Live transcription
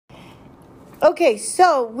Okay,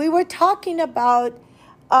 so we were talking about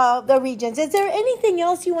the regions. Is there anything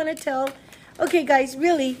else you want to tell? Okay, guys,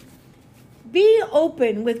 really be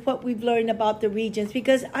open with what we've learned about the regions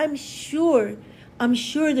because I'm sure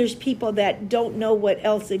there's people that don't know what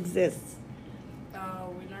else exists.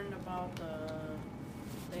 We learned about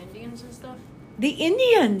the Indians and stuff. The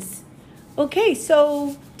Indians. Okay,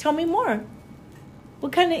 so tell me more.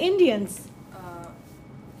 What kind of Indians?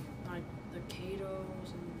 Like the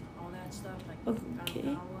Catos and all that stuff, like Okay.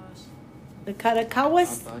 Kanawas. The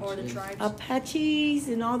Caracawas? Or the tribes. Apaches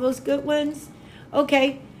and all those good ones.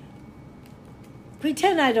 Okay.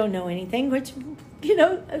 Pretend I don't know anything, which,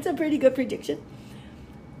 that's a pretty good prediction.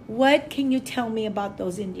 What can you tell me about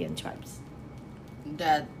those Indian tribes?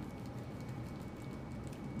 That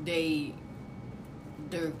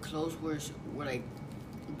their clothes were like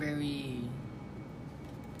very.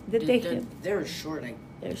 They're short, like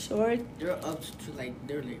They're short? they're up to like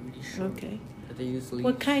they're like really short. Okay. That they use leaves.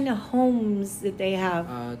 What kind of homes did they have?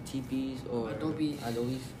 Teepees or Adobes.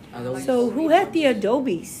 Adobes. So who had the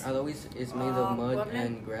adobes? Adobes is made of mud Pueblan?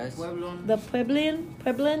 and grass. Pueblo. The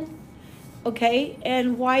Pueblan? Okay.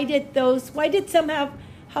 And why did some have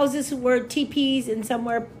houses who were teepees and some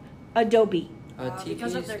were adobe?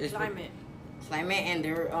 Because of Teepees their is climate. And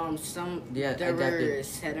there some Yeah, they were adapted.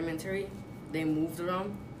 sedimentary. They moved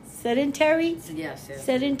around. Sedentary? So, yeah,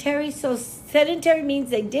 Sedentary. So sedentary means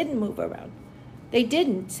they didn't move around. They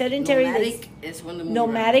didn't. Sedentary. Nomadic is when the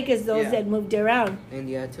Nomadic is those Yeah. that moved around. And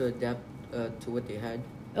they had to adapt to what they had.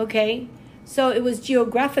 Okay. So it was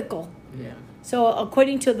geographical. Yeah. So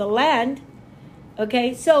according to the land,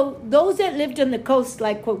 okay. So those that lived on the coast,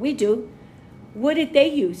 like what we do, what did they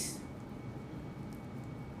use?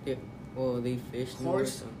 They fished more.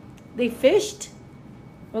 Horse. So. They fished.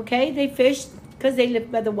 Okay, they fished because they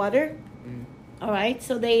lived by the water. Mm. All right.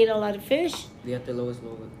 So they ate a lot of fish. They had the lowest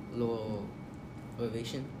low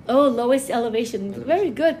elevation. Oh, lowest elevation. Very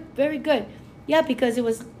good. Very good. Yeah, because it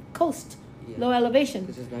was coast, Yeah. low elevation.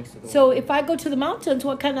 Because it's next to the So water. if I go to the mountains,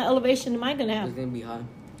 what kind of elevation am I going to have? It's gonna be high.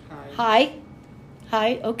 High.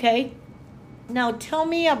 High, okay. Now tell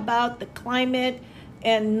me about the climate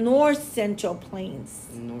and north central plains.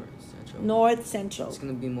 North central. North central. It's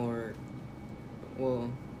gonna be more.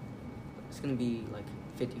 Well, it's gonna be like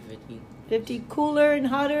 50-50. 50 cooler and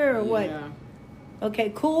hotter or what? Yeah.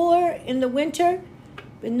 Okay, cooler in the winter,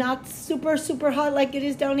 but not super, super hot like it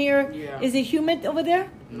is down here. Yeah. Is it humid over there?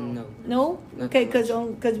 No. No? Not Okay,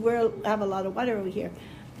 too because we have a lot of water over here.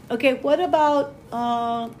 Okay, what about,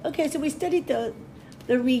 okay, so we studied the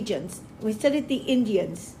regions. We studied the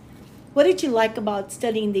Indians. What did you like about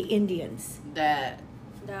studying the Indians? That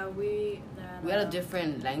We had a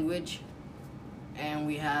different language, and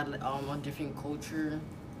we had a different culture.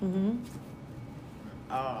 Mm-hmm.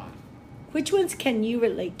 Uh, Which ones can you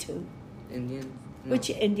relate to? Indian. No. Which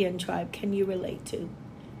Indian tribe can you relate to?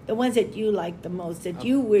 The ones that you like the most, that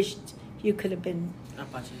you wished you could have been.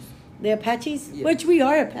 Apaches. The Apaches? Yeah. Which we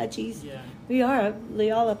are Apaches. Yeah. We are.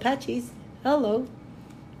 We all Apaches. Hello.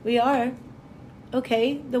 We are.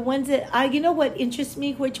 Okay. The ones that you know what interests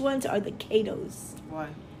me? Which ones are the Catos? Why?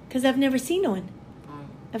 Because I've never seen one. Um,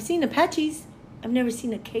 I've seen Apaches. I've never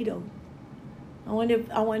seen a Cato. I wonder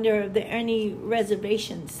if there are any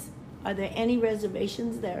reservations. Are there any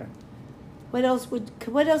reservations there? What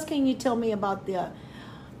else can you tell me about the?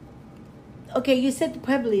 Okay, you said the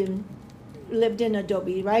Puebloan lived in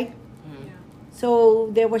adobe, right? Yeah. So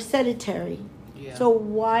they were sedentary. yeah. So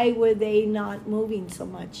why were they not moving so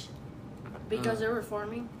much? Because they were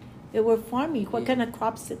farming. They were farming. What Yeah. kind of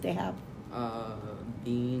crops did they have?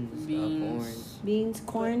 Beans, corn. Beans,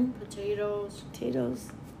 corn, Potatoes. potatoes.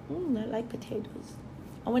 I like potatoes.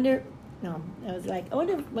 I wonder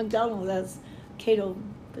if McDonald's has Cato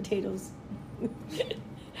potatoes.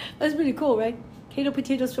 That's pretty cool, right? Cato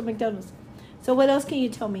potatoes from McDonald's. So what else can you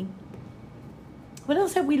tell me? What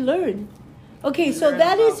else have we learned? Okay, We so learned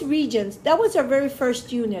that is about- regions. That was our very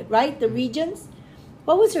first unit, right? The regions.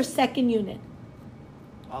 What was our second unit?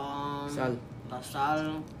 Sal. La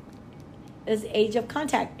Salle. Is age of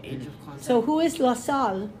contact. Age of Contact. So who is La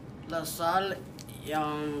Salle? La Salle,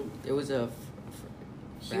 It was a.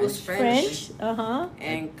 he was French. Uh-huh.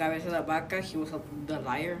 And Cabeza de Vaca, he was the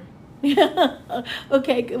liar.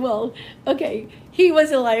 Okay. He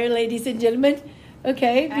was a liar, ladies and gentlemen.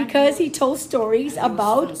 Okay, And because he he told stories And he was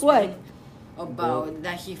about from what? Spain. About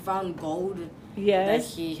that he found gold. That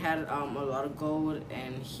Yes. he had a lot of gold,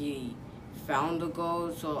 and he found the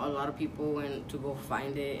gold. So a lot of people went to go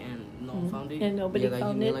find it, and no one found it. And nobody Yeah, like he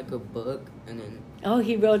found made it. like a book, and then Oh,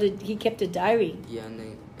 he wrote it. He kept a diary. and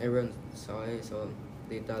then everyone saw it, so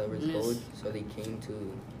they thought it was Yes. gold, so they came to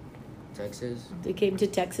Texas. They came to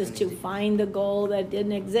Texas And to they- find the gold that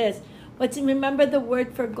didn't exist. Remember the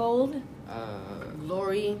word for gold?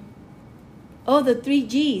 Glory, Oh, the 3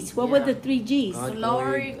 G's. What were Yeah. the 3 G's? God,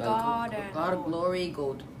 Glory, glory, God, and God, gold. glory,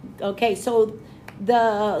 gold. Okay, so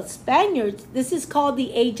the Spaniards, this is called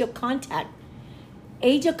the Age of Contact.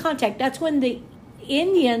 Age of Contact, that's when the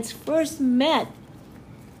Indians first met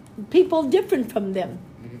people different from them.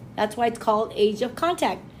 Mhm. That's why it's called Age of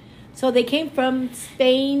Contact. So they came from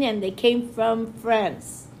Spain and they came from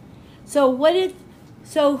France. So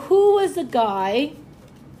who was the guy,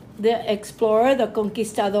 the explorer, the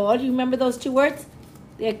conquistador? You remember those two words?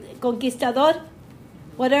 The conquistador?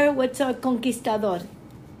 What's a conquistador?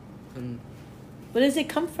 Con- Where does it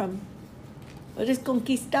come from? What does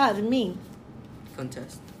conquistar mean?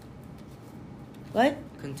 contest. What?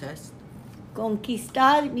 Contest.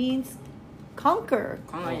 Conquistar means conquer.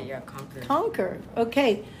 Conquer. Conquer.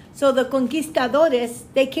 Okay. So the conquistadores,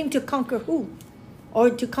 they came to conquer who? Or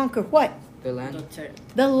to conquer what? The land.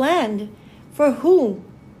 The land. For who?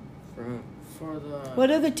 From. For the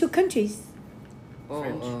What are the two countries? Oh,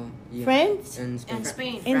 French. yeah. France And Spain. And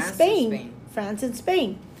Spain. and France and Spain. Spain. France and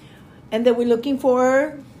Spain. And they were looking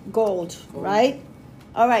for gold, Gold. right?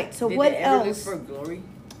 All right. So Did what they ever look else? for glory?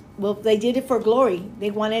 Well, they did it for glory.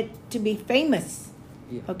 They wanted to be famous.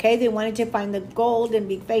 Yeah. Okay, they wanted to find the gold and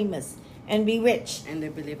be famous and be rich, And they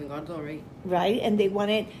believe in God, though, right? right? And they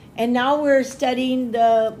wanted. And now we're studying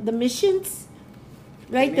the missions,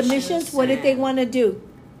 right? The missions. missions What did they and- want to do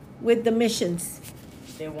with the missions?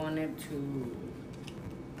 They wanted to.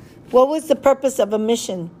 What was the purpose of a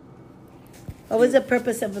mission? What was the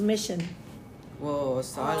purpose of a mission? Well,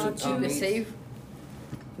 aside To keep it safe.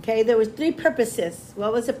 Okay, there was 3 purposes.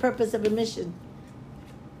 What was the purpose of a mission?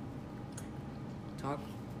 talk,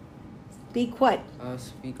 Speak what?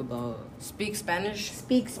 speak about Speak Spanish.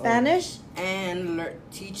 Speak Spanish. And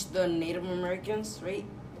teach the Native Americans, right?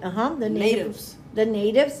 The Natives. The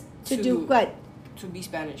natives to do To- what? To be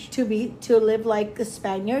Spanish. To live like a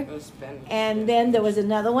Spaniard. Spanish. And then there was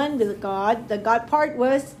another one, the God. The God part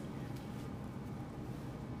was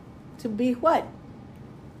to be what?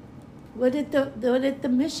 What did the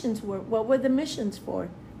missions were? What were the missions for?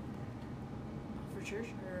 For church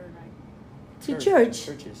or like To church.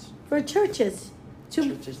 churches. For churches. To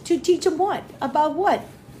Churches. to teach them what? About what?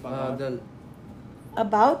 The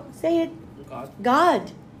About, say it. God.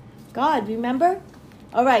 God. God, remember?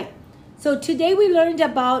 All right. So today we learned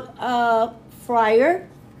about friar.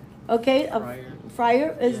 Okay?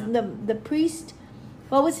 Friar is Yeah. the priest.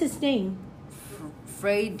 What was his name?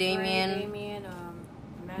 Fray Damien.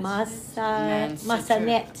 Massanet.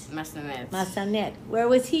 Massanet. Where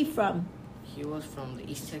was he from? He was from the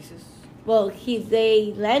East Texas. Well,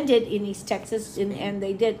 they landed in East Texas and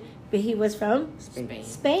they did, but he was from Spain.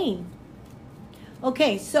 Spain.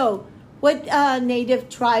 Okay, so what native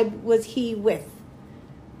tribe was he with?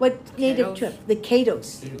 What native Catos. tribe? The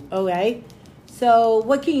Catos. Okay. So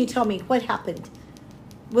what can you tell me? What happened?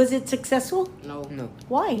 Was it successful? No. No.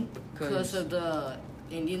 Why? Because of the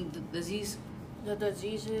Indian disease. the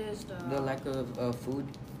diseases, the lack of food.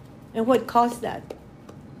 And what caused that?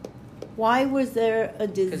 Why was there a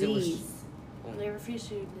it was- disease? They refuse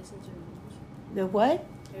to listen to the rules. The what?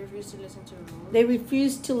 They refuse to listen to the rules. They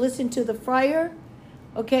refused to listen to the friar.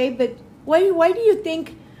 Okay, but why do you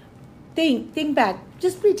think back.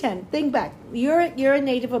 Just pretend. Think back. You're a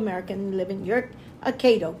Native American living. You're a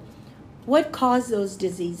Cato. What caused those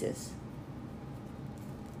diseases?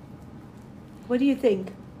 What do you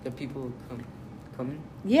think? The people coming.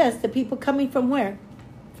 Yes, the people coming from where?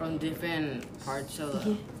 From different parts of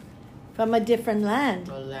the From a different land.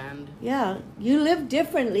 land. Yeah, you live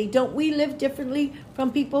differently. Don't we live differently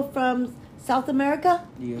from people from South America?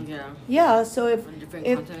 Yeah. Yeah, so From different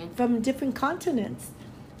if continents. from different continents.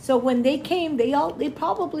 So when they came, they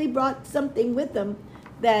probably brought something with them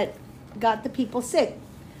that got the people sick.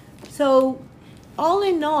 So all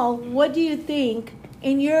in all, what do you think,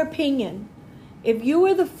 in your opinion, if you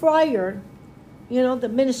were the friar, the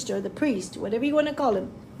minister, the priest, whatever you want to call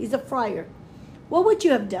him, he's a friar, what would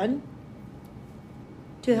you have done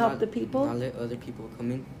to help the people? Not let other people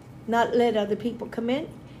come in. Not let other people come in?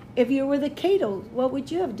 If you were the Cato, what would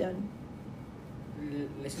you have done?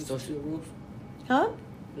 Listen to the rules. Huh?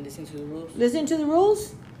 Listen to the rules. Listen to the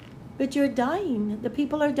rules? But you're dying. The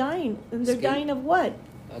people are dying. And they're Escape. dying of what?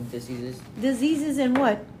 Diseases. Diseases and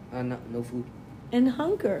what? No food. And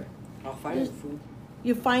hunger. I'll find the food.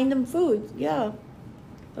 You find them food. Yeah.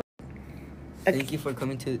 Thank you for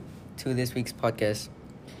coming to this week's podcast.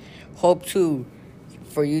 Hope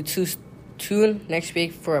for you to tune next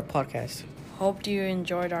week for a podcast. Hope you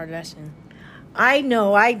enjoyed our lesson. I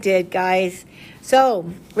know I did, guys.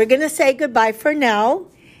 So we're gonna say goodbye for now.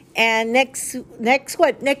 And next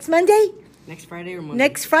what? Next Monday? Next Friday or Monday?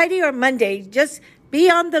 Next Friday or Monday. Just be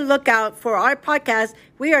on the lookout for our podcast.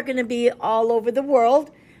 We are gonna be all over the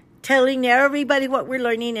world telling everybody what we're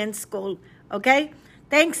learning in school. Okay?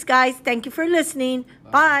 Thanks, guys. Thank you for listening.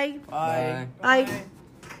 Bye. Bye. Bye.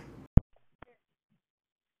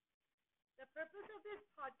 The purpose of this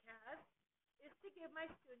podcast is to give my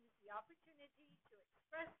students the opportunity to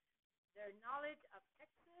express their knowledge of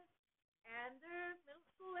Texas and their middle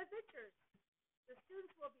school adventures. The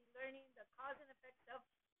students will be learning the cause and effects of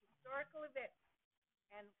historical events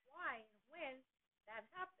and why and when that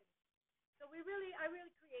happened. So I really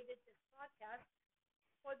created this podcast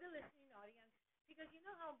for the listening audience because you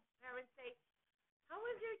know how parents say, "How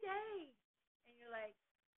was your day?" And you're like,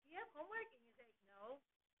 "Do you have homework?" And you say, "No,"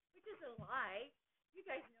 which is a lie. You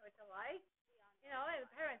guys know it's a lie. You know, and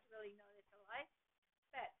parents really know it's a lie.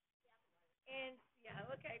 But and yeah,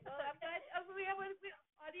 okay. Well, I'm glad we have an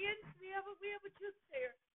audience. We have a truth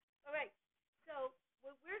sayer. All right. So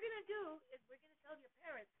what we're gonna do is we're gonna tell your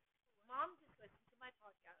parents, "Mom, just listen to my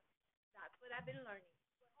podcast. That's what I've been learning."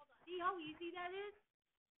 See how easy that is?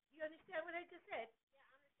 You understand what I just said?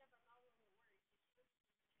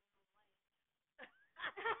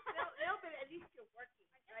 No, but at least you're working,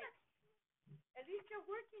 right? At least you're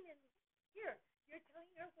working, and here you're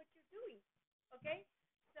telling her what you're doing. Okay?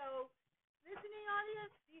 So, listening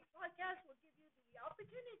audience, these podcasts will give you the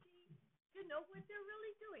opportunity to know what they're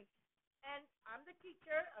really doing. And I'm the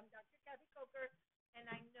teacher. I'm Dr. Kathy Coker, and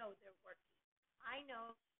I know they're working. I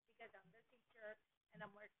know because I'm the teacher, and I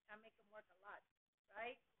make them work a lot,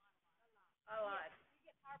 right? A lot.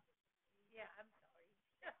 Yeah, I'm sorry.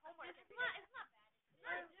 Homework.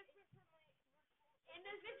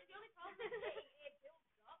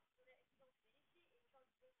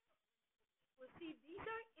 Well, see, these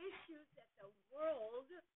are issues that the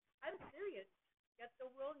world, I'm serious, that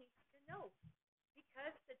the world needs to know.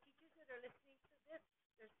 Because the teachers that are listening to this,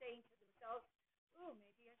 they're saying to themselves, "Oh,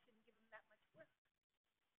 maybe I shouldn't give them that much work."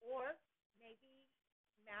 Or maybe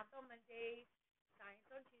math on Mondays,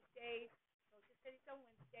 science on Tuesdays, social studies on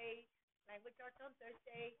Wednesday, language arts on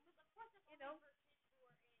Thursday. You know.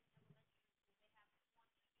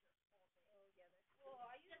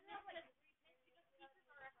 Oh, yeah, that's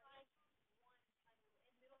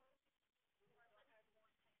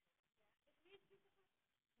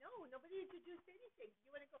no, nobody introduced anything. You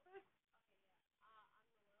want to go first?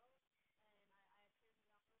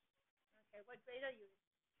 Okay, what grade are you in?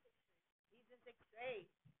 He's in sixth grade.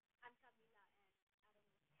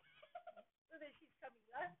 So then she's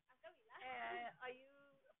Camila. Are you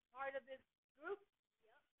a part of this group?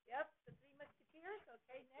 Yep, the Three Musketeers.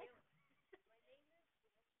 Okay, next.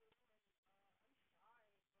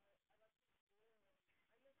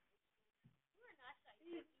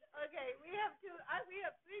 Okay, we have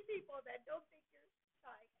three people that don't think you're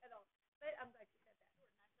shy at all. But I'm glad you said that.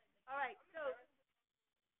 All right, so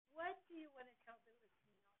what do you want to tell the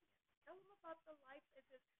listening audience? Tell them about the life as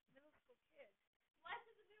a middle school kid. But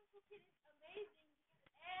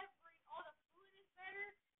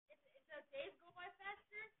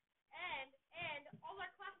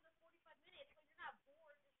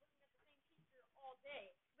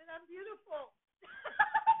I'm beautiful.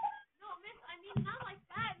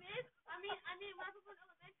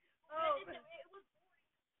 Oh,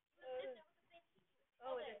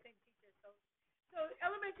 oh, the same teacher. So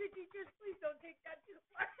elementary teachers, please don't take that too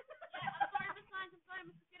far. The other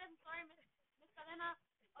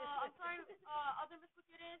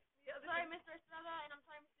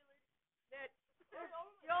that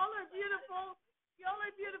y'all are beautiful. Y'all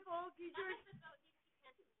are beautiful teachers.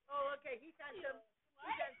 Oh, okay. He's handsome.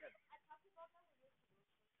 He's handsome.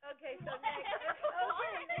 Okay, so next.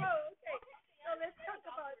 Okay, whoa, okay. So let's talk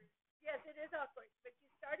about. Yes, it is awkward, but you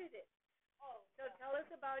started it. So tell us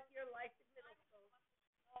about your life in middle school.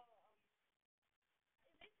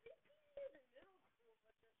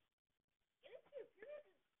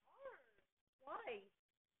 Why?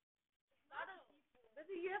 But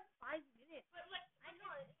you have 5 minutes.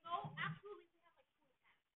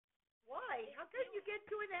 Why? How come you get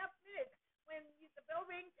 2.5 minutes when the bell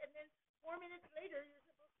rings and then 4 minutes later you're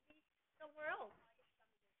supposed to be somewhere else?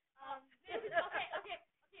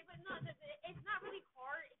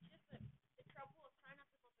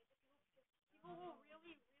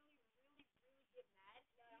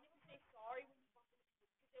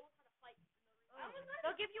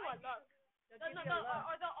 They'll give you a look. They'll give you a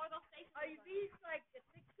look. Are these like the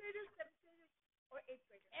sixth graders, seventh graders, or eighth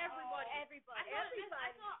graders? Everybody.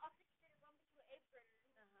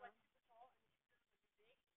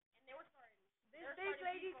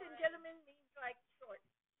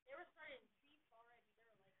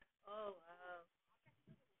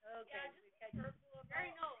 careful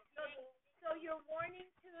Very about. no. So you're warning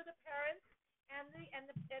to the parents and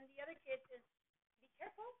the other kids is be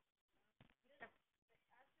careful.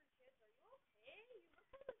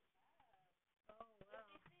 Oh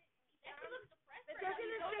wow. But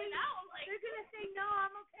they're gonna say no,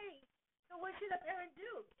 I'm okay. So what should a parent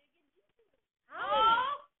do?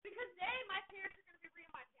 How? Because my parents are gonna be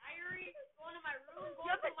reading my diary, going to my room, You going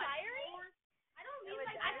have a through my diary? drawers. I don't You mean have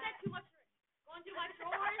a like I diary? said too much. Going through my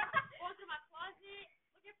drawers, going through my closet,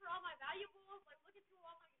 looking for all my valuables, like looking through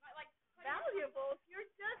all my like. Valuables? You're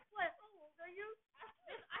just what? How old are you?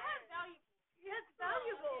 I have valuables. Yes,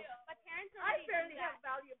 valuables. My parents are. I barely have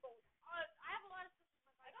valuables. I have a lot of stuff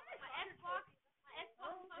in my valuables. My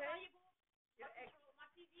Xbox is my valuable. Your My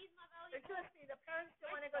TV is my But valuable. trust me, the parents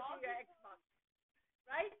don't want to go through your Xbox,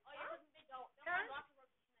 right? Oh yeah, they don't. They Parents? want lots of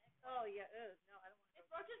roaches in the Xbox. Oh yeah. No, I don't want to. If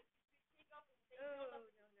roaches pick up and they Oh build up.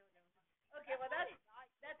 no. Okay, well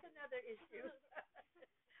that's another issue.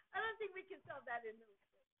 I don't think we can solve that in middle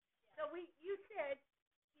school. So you said,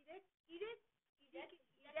 Hideki, you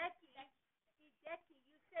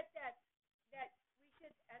said that we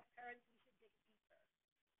should, as parents, we should dig deeper,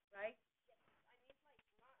 right? Yes, I mean like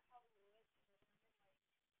not how religious, but I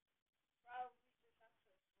mean like probably just ask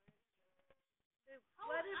for friends.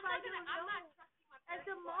 What if I don't I'm know? not trusting my As parents.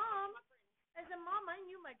 a mom, I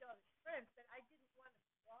knew my daughter's friends, but I didn't want to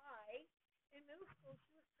pry. In middle school,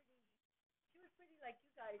 she was pretty like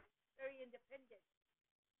you guys, very independent.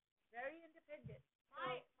 Very independent.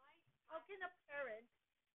 How can a parent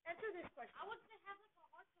answer this question? I would say have like a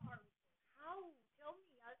heart to heart. How? Tell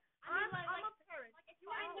me. I'm a parent. Like if you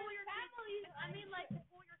want to pull your kids, I mean like to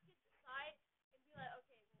pull your kids aside and be like,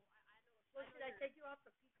 okay, well I know. Well, should I take you out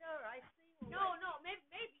for pizza or ice cream? Or No, what? no, maybe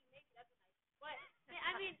that's nice. But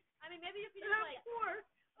I mean maybe you could But just I'm like poor.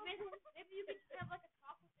 maybe you could just have like a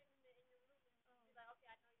talk with them in your room and be like, okay,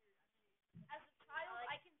 I know you're. As a child,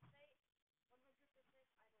 I can say 100% I don't like those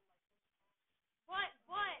talks.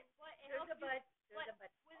 But it There's helps a but. There's But a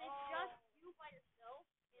but. when it's just you by yourself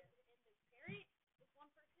and the parent is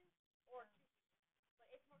one person or two people,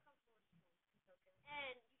 but it's more comfortable with two. Okay.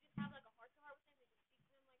 And you just have like a heart to heart with them and just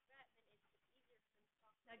speak to them like that, then it's easier for them to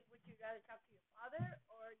talk. Like, would you rather talk to your father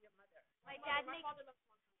or your mother? My dad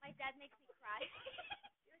makes me cry.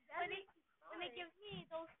 Your dad When he gives me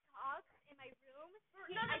those talks in my room,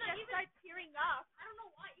 No, I just start tearing up. I don't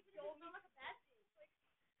know why. Even if it sounds like a bad thing.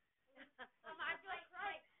 I feel like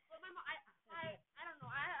crying. But my mom, I don't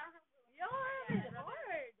know. I don't have. You're having it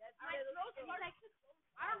hard. That's My throat He's starts. like,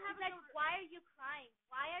 I don't have he's like, why are you crying?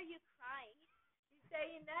 Why are you crying? He's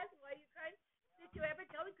saying that. Why you crying? Did you ever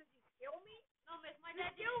tell him? Because you scare me? No, Miss, my You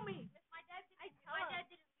dad scare didn't. me. Miss, my dad didn't. I tell My him. dad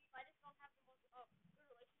didn't leave. I just don't have the most good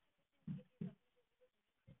relationship with him because he's abusive.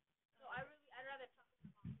 So I'd rather talk to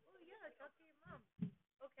my mom. Oh yeah, talk to your mom.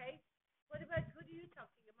 Okay. What about who do you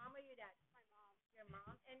talk to? Your mom or your dad? My mom. Your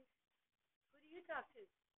mom. And who do you talk to?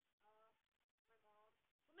 My mom. Well,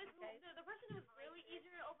 Miss, Okay. the person who's really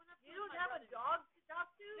easier to open up to You is don't my have brother. a dog to talk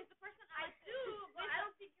to? Miss, the person I do, but I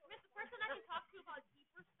don't think. Miss, the person I can talk to about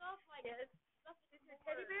deeper stuff like Yes. stuff Is that's your more-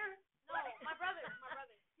 teddy bear? No, my brother.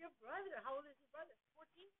 Your brother. How old is your brother?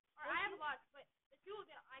 14. Or I have lots, but the two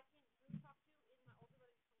that I can really talk to is my older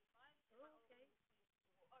brother, who's 25. Oh, okay.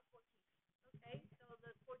 14. Okay. So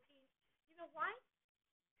the 14. You know why?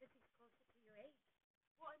 Because he's closer to your age.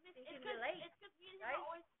 Well, Miss, He it's can relate, because me and him right? are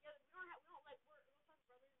always together. We don't like we're some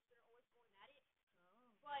brothers that are always going at it.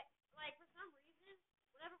 Oh. But like for some reason,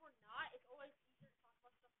 whenever we're not, it's always easier to talk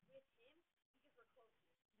about stuff with him because we're closer.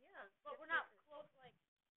 Yeah. But we're not close like.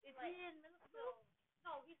 Is like, he in middle school?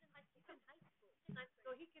 No, he's in high school. He's in high school. He's in ninth grade. So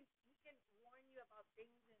he can warn you about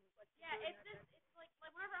things and what to Yeah, do. it's just it's like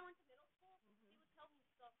whenever I went to middle school, he would tell me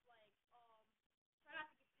stuff like try not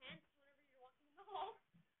to get pants whenever you're walking in the hall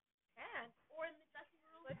Pants? or in the dressing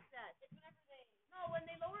room. What's that? It's whenever when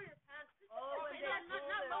they lower your pants. Oh, when they not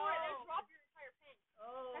pull lower, it. they drop your entire pants.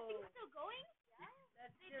 Oh. That thing's still going? Yeah.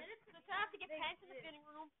 That's They just, did it to the try not to get they pants in the did. fitting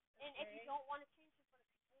room, and if you Okay. don't want to change in front of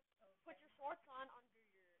people, put Okay. your shorts on under your.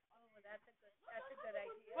 Oh, that's a good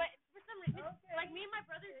idea. But for some reason, Okay. like me and my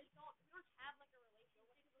brother, we don't have like a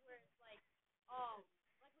relationship where it's like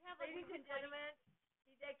like we have like. Ladies and gentlemen,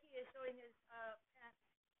 Hideki is showing his pants,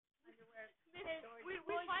 underwear. We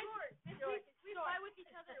fight with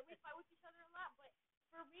each other. We fight with each other a lot. But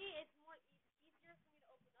for me, it's more easier for me to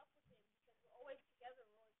open up with him because we're always together.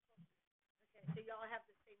 We're always closer. Okay, so y'all have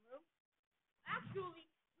the same room? Actually, we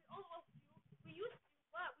almost do. We used to,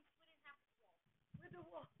 but we split in half the wall. With the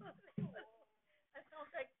wall. That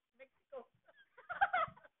sounds like Mexico.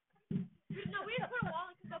 No, we just put a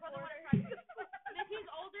wall because my brother wanted privacy. And if he's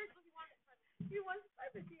older, so he wanted privacy. He wants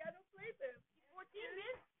privacy. I don't blame him. He's 14,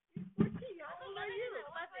 miss. He's 14. I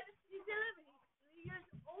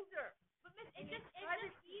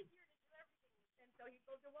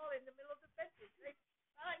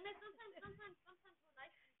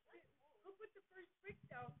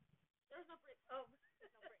no bricks. Oh.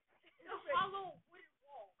 There's no bricks. It's No a bricks. hollow wooden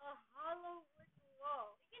wall. A hollow wooden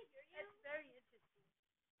wall. They can hear you. That's very interesting.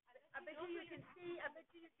 I bet don't you even can see. I bet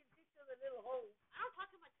you can see through the little holes. I don't talk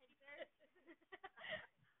to my teddy bear.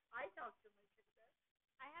 I talk to my sister.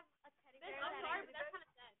 I have a teddy I'm bear sorry, that but that's kind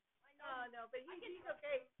of sad. No, but he's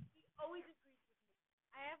okay. He always agrees with me.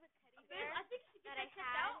 I have a teddy Liz, bear. I think you should get that that I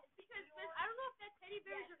checked had out because Liz, I don't know if that teddy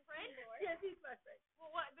bear is your friend. Yes, he's my friend.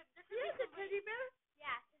 Well, what? But there He could be has a somebody. teddy bear?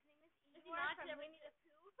 Yeah, his name is Does he Igor not from ever Winnie get the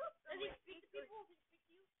Pooh. Does he speak to people? Does he speak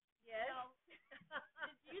to you? Yes. No. Did your teddy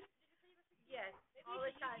bear speak to you? Yes, Maybe all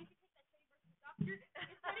the you time. should take that teddy bear to the doctor.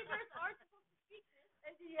 Your teddy bears are supposed to speak, Liz.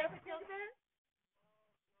 And do you have a teddy bear?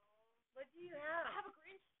 What do you have? I have a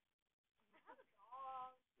Grinch. I have a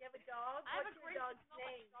dog. You have a dog? I have What's a your Grinch that dog's smells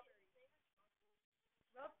like name? strawberries.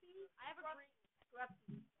 Scruffy? I have a Grinch.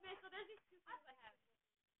 Scruffy. Okay, so there's these two things I have.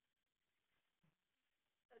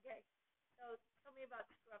 Okay. So tell me about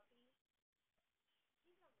Scruffy.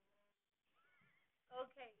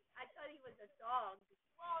 Okay. I thought he was a dog.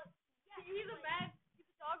 Well, yeah, he's a man. He's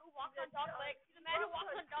a dog who walks He's a on dog dog. legs. He's a man who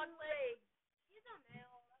walks on dog two legs. He's a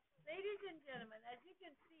male. Ladies and gentlemen, as you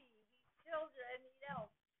can see, these children need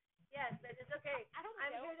help. Yes, but it's okay. I don't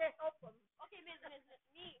I'm know. here to help them. Okay, me,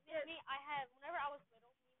 Yes. I had, whenever I was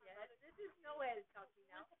little, me and my Yes, brother, this is Noel talking we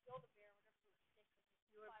now. went to build a bear whenever we were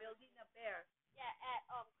 6. You were building a bear. Yeah,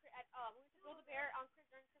 we went to build a bear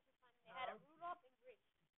during Christmas time, and they had a Rudolph and Grinch,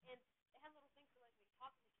 and they had little things so like they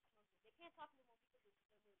talk and they smell good. They can't talk anymore because they're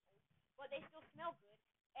really old, but they still smell good,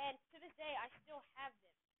 and to this day I still have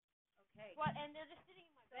them. Okay. But and they're just sitting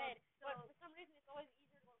in my bed, but so- for some reason it's always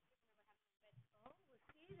easier to go to sleep whenever I have them in bed. Oh, well,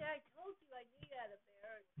 see, I told you I knew you had a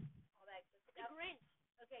bear and all that good It's a stuff. Grinch.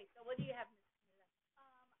 Okay, so what do you have, Miss Camilla?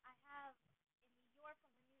 I have in New York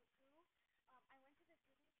from Winnie the Pooh. I went to the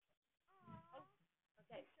Disney. Oh,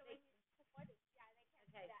 okay. They're showing me the photos. Yeah, they can't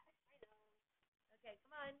Okay. see that. I know. Okay,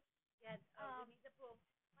 come on. Yes, Winnie the Pooh.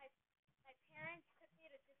 My parents took me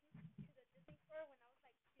to the Disney store when I was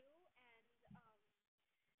like 2, and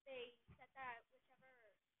they said that whichever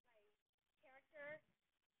like character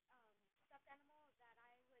stuffed animal that I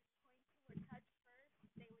would point to or touch first,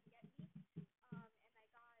 they would get me. And I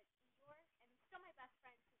got Igor, and he's still my best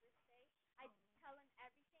friend to this day. I tell him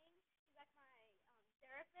everything. He's like my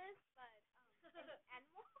therapist, but an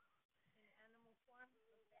animal. In animal form?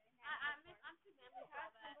 I'm too manly for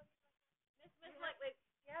all that. Miss, Wait.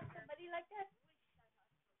 You have somebody like that?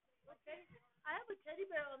 Okay. I have a teddy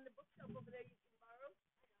bear on the bookshelf over there you can borrow.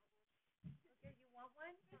 Okay, you want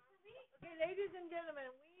one? Okay, ladies and gentlemen,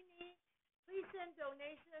 please send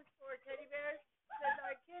donations for teddy bears because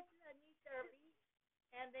our kids need therapy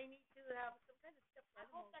and they need to have some kind of stuffed I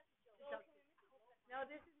animal. hope that's a joke. No,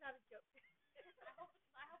 this is not a joke.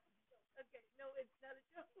 I hope it's a joke. Okay, no, it's not a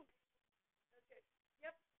joke. Okay,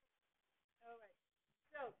 yep. All right.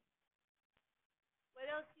 So, what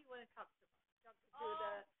else do you want to talk about? Talk to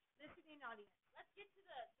the listening audience. Let's get to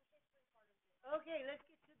the history part of it. Okay, let's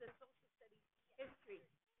get to the social studies history.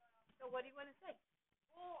 So, what do you want to say?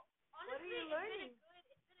 Well, What are honestly, you learning? it's been a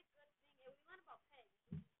good thing. And we learned about PEG,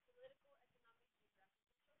 which is political, economic, geographic,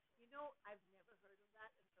 and social. You know, I've never heard of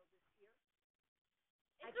that until this year.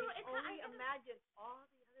 I It's can a- it's not- only I guess imagine all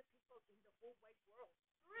the other people in the whole wide world.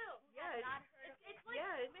 For real. Yes. Not heard of it. It's like,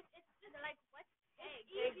 Yes. it's just They're like, what's it's egg?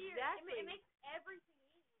 easier. Exactly. It makes everything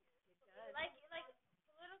easier. It does. Like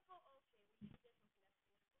political. Okay, we use this one.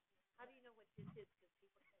 How do you know what this is? Because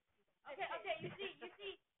people can't see them. Okay. You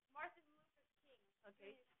see, Martin Luther King.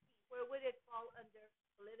 Okay. doing his speech. Where would it fall under?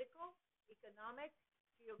 Political, economic,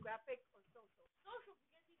 geographic, or social? Social,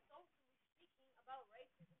 because he's socially speaking about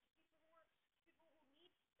racism to people who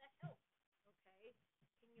need that help. Okay.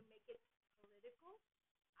 Can you make it political?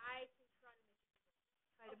 I can try to make it political.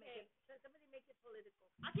 Try to make it. So somebody make it political.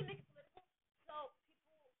 I can make it political. So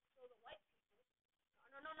the white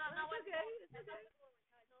people. No, not white okay. people. It's That's okay. not the word.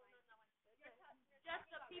 No, not white people. Okay. Just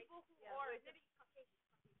the people who Yeah, are we're maybe Caucasian.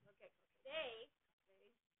 Okay. They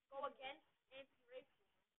Okay. go against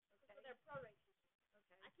anti-racism, so Okay. they're pro-racism.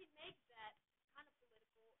 Okay. I can make that kind of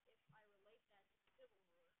political if I relate that to the Civil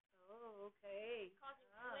War, Oh, okay. causing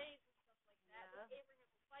slaves and stuff like that, Yeah. which Abraham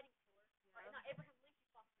was fighting for. Yeah. Or not Abraham Lincoln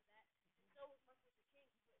fought for that. And so was Martin Luther King.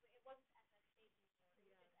 But it wasn't at that stage anymore.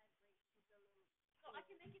 It was Yeah. just as race. So I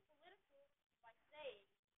can make it political by saying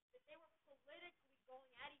that they were politically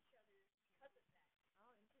going at each other because of that.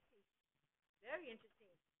 Oh, interesting. Very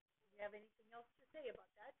interesting. Do you have anything else to say about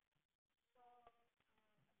that?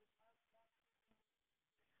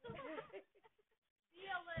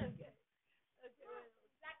 BLM. Okay. Okay. Well,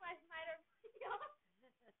 Black Lives Matter.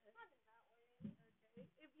 okay.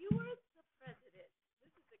 If you were the president,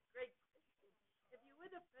 this is a great question. If you were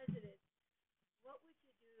the president,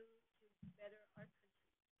 better our country?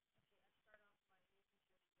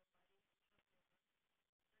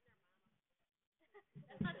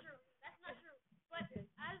 That's not true. That's not true. But as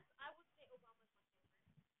I would say, Obama's my favorite.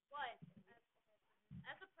 But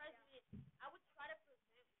as a president, I would try to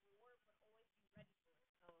prevent war, but always be ready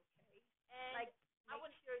for it. Okay. And Like I make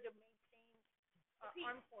would sure to maintain our peace,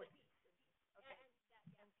 armed the forces. peace, the peace. Okay. And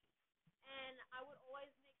that, yeah. And I would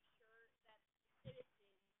always make sure that the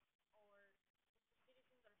citizens or the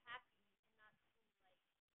citizens are happy and not seem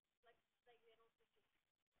like they don't think it's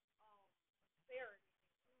fair or anything.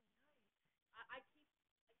 I keep it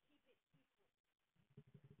equal.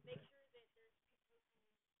 Make sure that there's people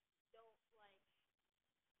who don't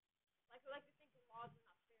like to think the laws are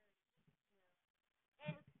not fair.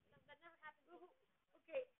 And that never happened.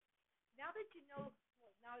 Okay. Now that you know,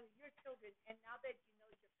 well, now your children, and now that you know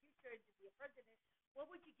your future to be a president, what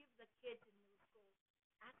would you give the kids in middle school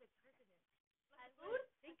as a president? Like food?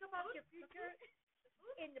 Think about your future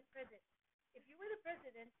in the present. If you were the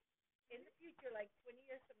president in the future, like 20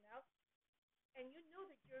 years from now, and you know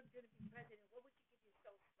that you're going to be president, what would you give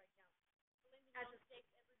yourself right now? As a steak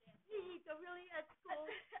every day. So really at school,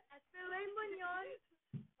 filet mignon.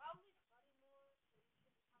 Probably study more so you can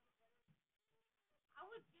become a better. I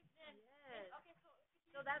would give them. Yes. Okay,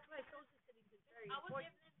 So that's why social studies is very I would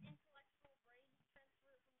important. give them intellectual brain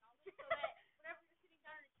transfer from knowledge so that whenever you're sitting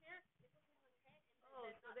down in a chair, they put you on your head and Oh,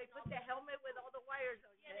 then so they put the helmet with all the wires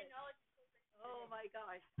on yeah, your the head. knowledge is so great. Oh my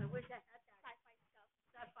gosh, I wish I had that. Sci-fi stuff.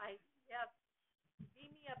 Sci-fi. Yep.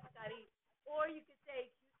 Beam me up, Scotty. Or you could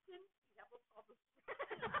say, Houston, we have a problem.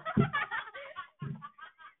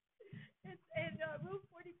 It's in room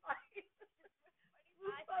 45.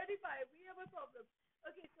 Room 45. We have a problem.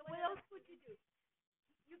 Okay, so what else would you do?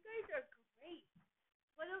 You guys are great.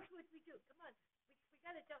 What else would we do? Come on. We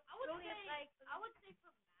got to tell. I would say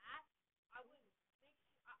for math, I would make sure,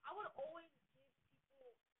 I would always give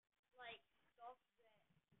people like stuff that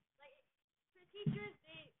like for teachers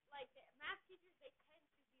they like the math teachers they tend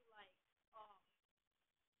to be like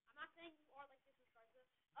I'm not saying you are like this in Garza.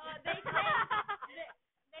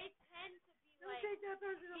 They tend to be Don't like take that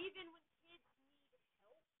personal. even when kids need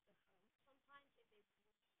help, sometimes if they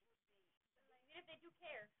even if they do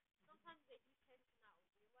care, sometimes they do tend to not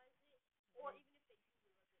realize it, or even if they do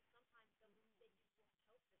realize it, sometimes they just won't help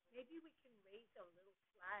them. Maybe we can raise a little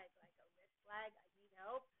flag, like a red flag, I need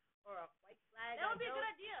help, or a white flag. That would be a good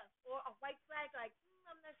idea. Or a white flag, like,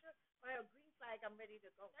 I'm not sure, or a green flag, I'm ready to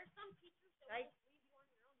go. There's some teachers that Right? will just leave you on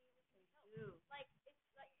your own even if you need help. Do. Like it's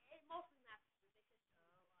like mostly math teachers, they tend to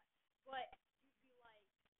do a lot. But you'd be like,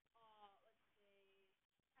 let's say, I don't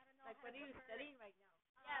know. Like, what are you studying right now?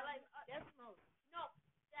 Yeah, like decimals. no,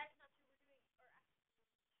 that's not true. We're doing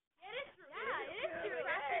yeah, it is true. Yeah, it is true.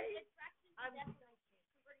 Right. It's fractions I'm and decimals.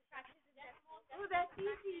 Converting fractions and decimals. Oh, that's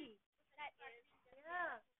easy. That is.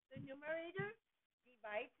 Yeah. The numerator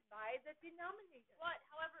divides by the denominator. But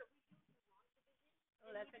however, we do long division.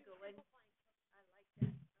 Oh, that's a good one. I like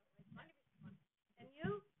that. And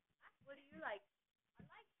you? What do you like? I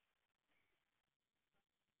like.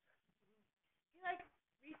 You like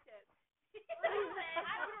recess. I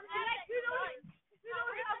like lunch. You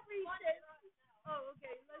don't have recess. Oh,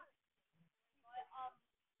 okay. Let's. But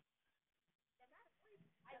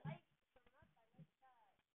I like the math. I like that.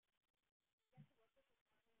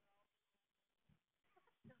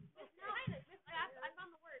 You have to work with the I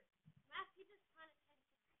found the word. Math teachers kind of tend to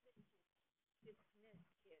dismiss kids. Dismiss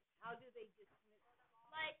kids. How do they dismiss?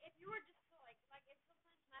 Like if you were just like if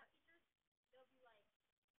sometimes math teachers they'll be like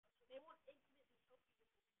they won't intimately help you with what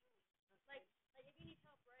you're doing. Like if you need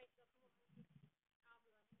help, right? They'll come up with you. I'll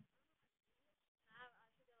be like, I don't know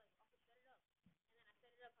how to do it. And I should be like, okay, set it up. And then I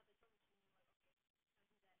set it up how they told me to. And I'm like, okay,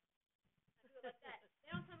 I do that. I do it like that.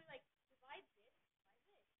 They don't tell me like divide this by this.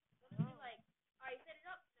 They'll just be like, all right, set it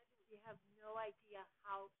up. And I do it. You have no idea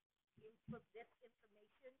how this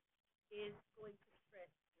information is going to spread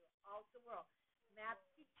throughout the world. Math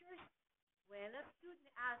teachers, when a student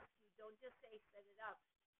asks you, don't just say set it up.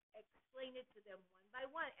 Explain it to them one by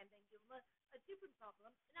one, and then give them a different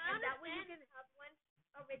problem. And that way you can have one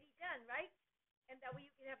already done, right? And that way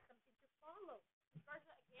you can have something to follow. Miss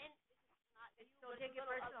Garza, again, this is not you. Don't take it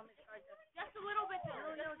personal, Miss Garza. Just a little bit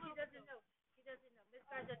though. No, she doesn't know. She doesn't know. Miss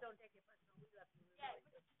Garza, don't take it personal. We love you. Yeah,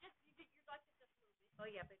 but just you're like this just a little bit. Oh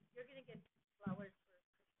yeah, but you're gonna get flowers for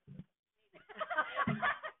Christmas.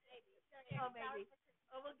 Maybe. Oh, maybe.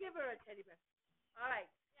 Oh, we'll give her a teddy bear. All right.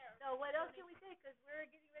 So what else can we say? Because we're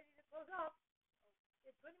getting ready to close off.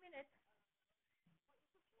 It's 20 minutes.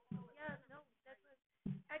 Yeah, no, that's what.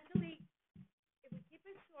 Actually, if we keep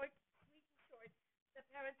it short, sweet and short, the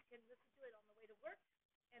parents can listen to it on the way to work,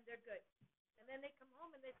 and they're good. And then they come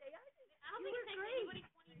home and they say, I don't think it takes anybody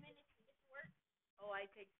 20 minutes to get to work. oh,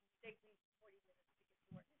 take me 40 minutes to get to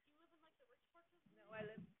work. Do you live in like the rich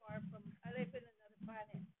parts of the No, I live in another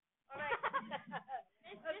planet. All right.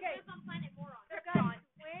 This Okay. lives on planet Moron. So guys,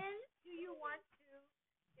 when do you want to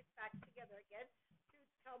get back together again to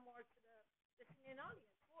tell more to the listening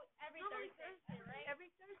audience? Well, every Normally Thursday, right?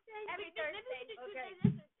 Every Thursday? Every Thursday. Okay. This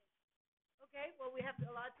Thursday. Okay, well, we have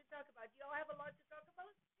a lot to talk about. Do y'all have a lot to talk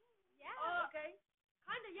about? Yeah. Oh, okay.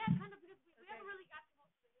 Kind of, because we haven't really got to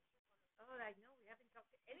most of the history part. Oh, I know. We haven't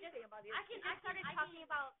talked anything about it. I started talking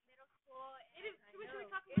about middle school. Should we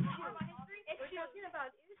talk Issues. more about history? We're talking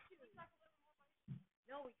about issues.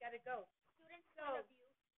 No, we got to go. Students' So, point of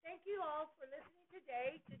view. thank you all for listening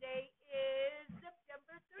today. Today is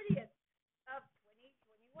September 30th of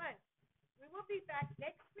 2021. We will be back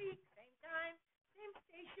next week, same time, same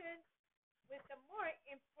station, with some more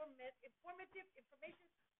informative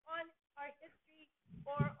information on our history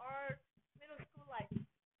or our middle school life.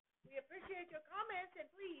 We appreciate your comments,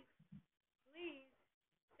 and please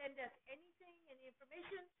send us any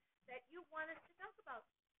information that you want us to talk about.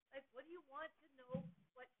 Like, what do you want to know?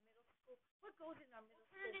 What goes in our middle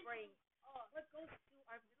school brain? What goes through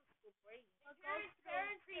our middle school brain? Parents,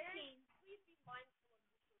 preteens, please be mindful of your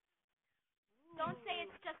children. Don't say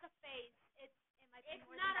it's just a phase. It might be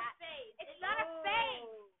more than that. It's not a phase.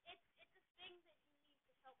 It's a thing that you need to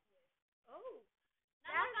help with. Oh,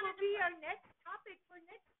 that will be our next topic for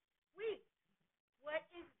next week. What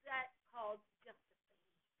is that called? Just a phase.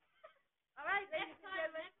 All right, ladies and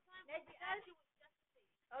gentlemen. Next time.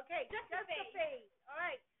 Okay, just a phase. All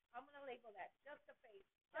right, I'm going to label that. Just a phase.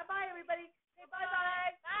 Bye-bye, everybody. Say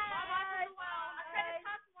bye-bye. Bye. I'm trying to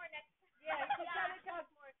talk more next time. Yeah, you got to talk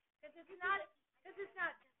more. Because it's not just a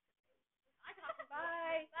phase. I talk more.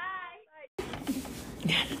 Bye.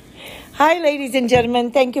 Hi, ladies and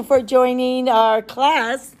gentlemen. Thank you for joining our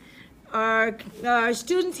class, our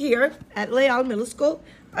students here at Leal Middle School.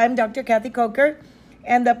 I'm Dr. Kathy Coker,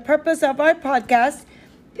 and the purpose of our podcast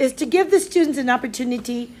is to give the students an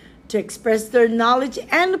opportunity to express their knowledge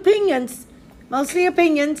and opinions, mostly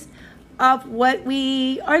opinions, of what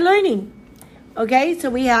we are learning. Okay, so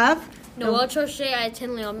we have Noel Trochet. I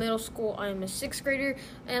attend Leal Middle School. I am a 6th grader,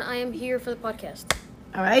 and I am here for the podcast.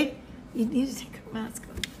 All right, you need to take your mask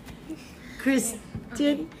off. Kristen.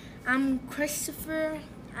 Okay. I'm Christopher,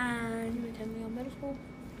 and You attend Leal Middle School?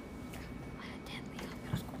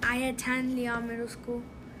 I attend Leal Middle School.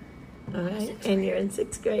 All right, and you're in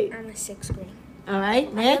 6th grade. I'm a 6th grade. All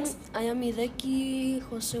right, next. I am Hideki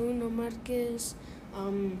Jose Uno Marquez.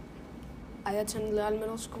 I attend Leal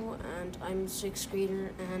Middle School, and I'm a 6th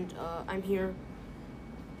grader, and I'm here.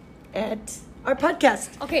 At our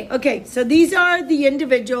podcast. Okay. Okay, so these are the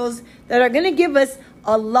individuals that are going to give us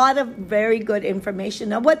a lot of very good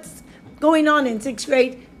information on what's going on in 6th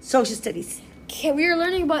grade social studies. Okay, we are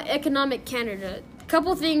learning about economic Canada. A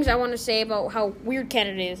couple things I want to say about how weird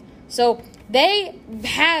Canada is. So they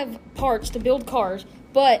have parts to build cars,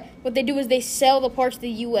 but what they do is they sell the parts to the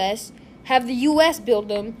U.S., have the U.S. build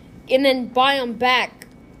them, and then buy them back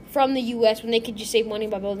from the U.S. when they could just save money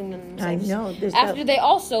by building them themselves. I know. After they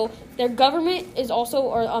also, their government is also,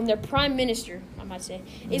 or their prime minister, I might say,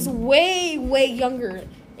 is way, way younger.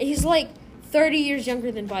 He's like 30 years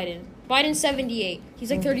younger than Biden. Biden's 78. He's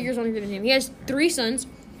like 30 years younger than him. He has 3 sons,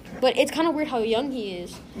 but it's kind of weird how young he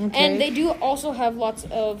is. Okay. And they do also have lots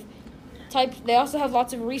of They also have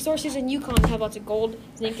lots of resources, and UConn have lots of gold,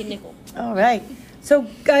 zinc, and nickel. All right. So,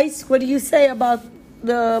 guys, what do you say about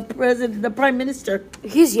the president, the prime minister?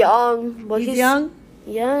 He's young, but He's young?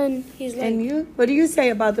 Yeah, and he's like. And you? What do you say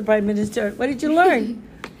about the prime minister? What did you learn?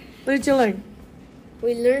 What did you learn?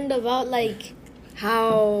 We learned about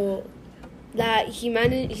how that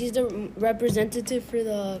he's the representative for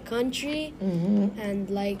the country, and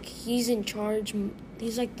he's in charge.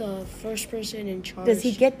 He's like the first person in charge. Does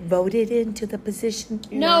he get voted into the position?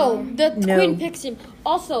 No, the No. Queen picks him.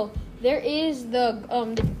 Also, there is the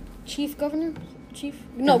chief governor.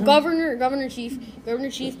 Governor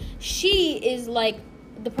chief. She is like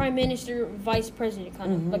the prime minister, vice president,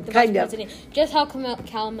 kind of like the Kind vice of. president. Just how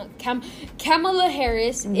Kamala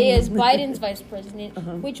Harris is Biden's vice president,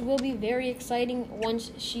 which will be very exciting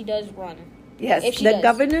once she does run. Yes, If she the does.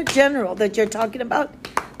 governor general that you're talking about,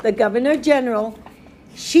 the governor general,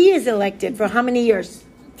 she is elected for how many years?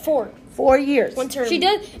 4 4 years. One term. She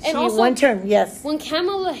does, and also one term, yes. when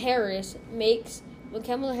Kamala Harris makes with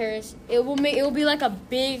Kamala Harris, it will be like a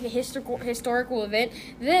big historical event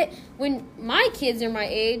that when my kids are my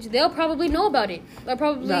age, they'll probably know about it. They'll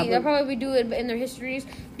probably do it in their histories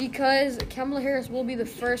because Kamala Harris will be the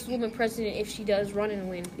first woman president if she does run and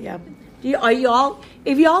win. Yeah.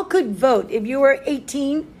 If y'all could vote, if you were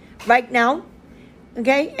 18 right now,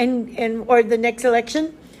 okay, and or the next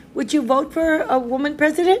election, would you vote for a woman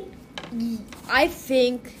president? I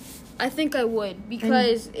think I would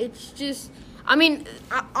because it's just. I mean,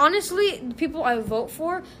 honestly, the people I vote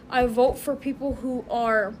for people who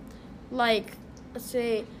are, like, let's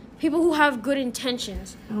say, people who have good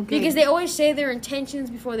intentions. Okay. Because they always say their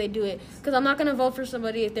intentions before they do it. Because I'm not going to vote for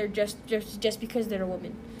somebody if they're just because they're a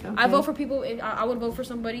woman. Okay. I vote for people, I would vote for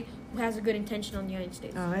somebody who has a good intention on the United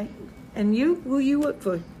States. All right. And you, who you vote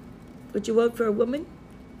for? Would you vote for a woman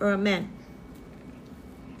or a man?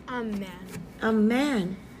 A man. A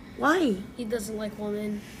man? Why? He doesn't like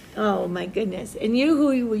women. Oh my goodness! And you,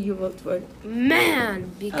 who will you vote for?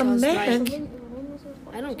 Man, because a man. Like,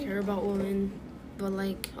 I don't care about women, but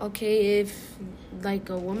like, okay, if like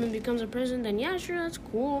a woman becomes a president, then yeah, sure, that's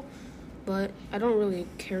cool, but I don't really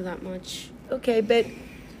care that much. Okay, but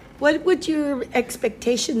what would your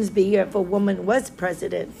expectations be if a woman was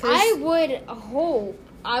president? I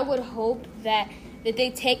would hope that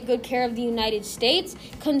they take good care of the United States,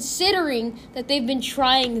 considering that they've been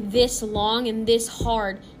trying this long and this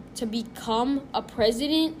hard to become a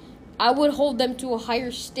president. I would hold them to a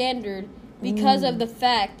higher standard because of the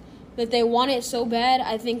fact that they want it so bad.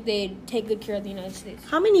 I think they'd take good care of the United States.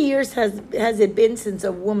 How many years has it been since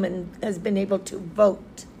a woman has been able to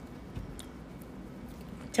vote?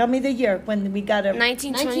 Tell me the year when we got a...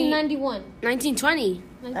 1991. 1920.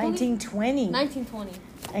 1920. 1920.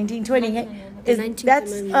 1920.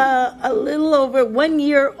 That's a little over 1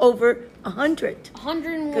 year over 100.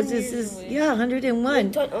 101 because this years is away.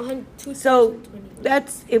 101. So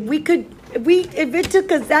that's if it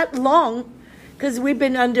took us that long, because we've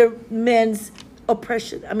been under men's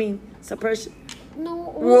oppression. I mean suppression.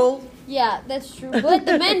 Rule. Yeah, that's true. But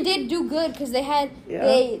the men did do good because they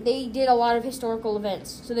did a lot of historical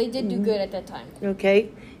events, so they did do good at that time.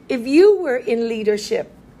 Okay, if you were in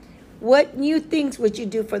leadership, what new things would you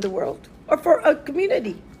do for the world or for a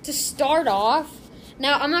community? To start off,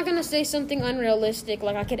 now I'm not gonna say something unrealistic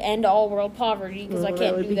like I could end all world poverty because I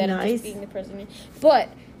can't do that just being the president. But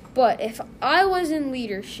if I was in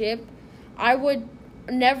leadership, I would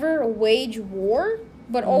never wage war,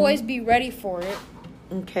 but always be ready for it.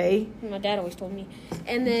 Okay. My dad always told me.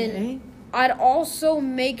 And then I'd also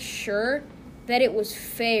make sure that it was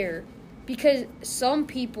fair. Because some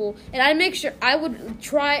people, and I'd make sure, I would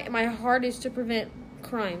try my hardest to prevent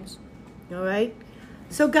crimes. All right.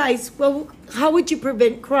 So guys, well, how would you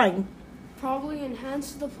prevent crime? Probably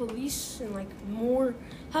enhance the police and like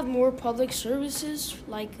have more public services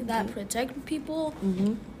like that protect people.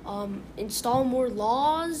 Install more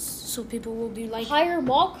laws so people will be like hire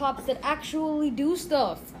mall cops that actually do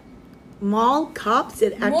stuff. Mall cops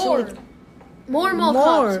that actually more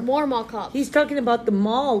mall cops. He's talking about the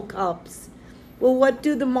mall cops. Well, what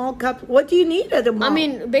do the mall cops? What do you need at a mall? I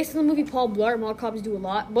mean, based on the movie Paul Blart, mall cops do a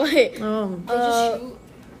lot, but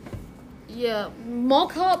yeah, mall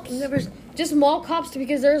cops. Just mall cops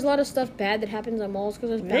because there's a lot of stuff bad that happens at malls because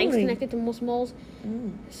there's banks connected to most malls.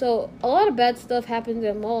 So a lot of bad stuff happens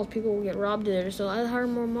at malls. People will get robbed there. So I hire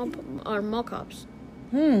more mall cops.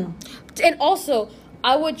 And also,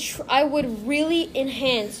 I would really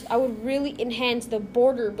enhance the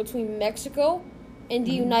border between Mexico and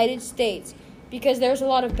the United States because there's a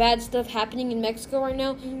lot of bad stuff happening in Mexico right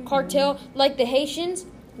now. Cartel, like the Haitians,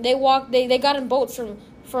 they got in boats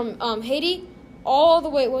from Haiti all the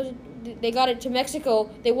way. They got it to Mexico.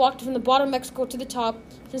 They walked from the bottom of Mexico to the top.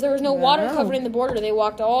 Since there was no water covering the border, they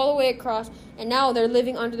walked all the way across, and now they're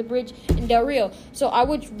living under the bridge in Del Rio. So I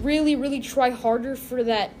would really, really try harder for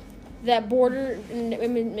that border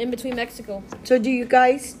in between Mexico. So do you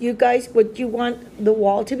guys, would you want the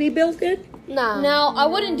wall to be built in? No. Now, I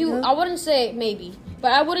wouldn't say maybe.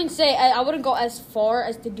 But I wouldn't go as far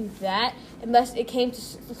as to do that unless it came to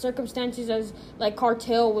circumstances as like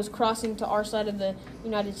cartel was crossing to our side of the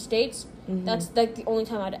United States. That's like the only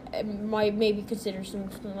time might maybe consider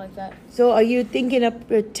something like that. So are you thinking of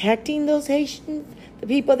protecting those Haitians, the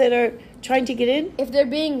people that are trying to get in? If they're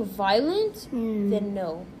being violent, then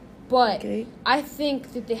no. But I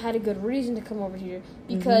think that they had a good reason to come over here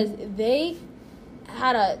because they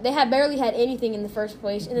barely had anything in the first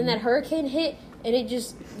place, and then that hurricane hit. And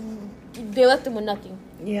they left them with nothing.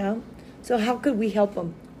 Yeah. So how could we help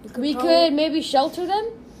them? We could maybe shelter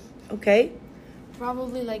them. Okay.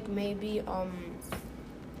 Probably like maybe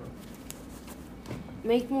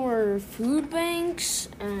make more food banks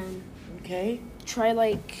and Okay. try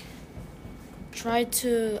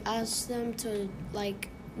to ask them to like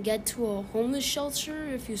get to a homeless shelter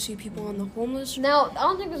if you see people on the homeless. Now, I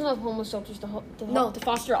don't think there's enough homeless shelters No. to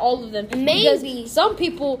foster all of them. Maybe. Because some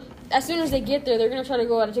people, as soon as they get there, they're going to try to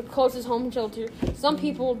go out to the closest homeless shelter. Some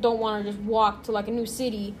people don't want to just walk to like a new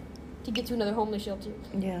city to get to another homeless shelter.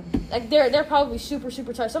 Yeah. Like they're probably super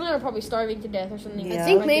tired. Some of them are probably starving to death or something. Yeah. I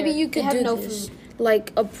think Right maybe there. you They could have do no this, food.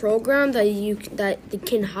 like a program that they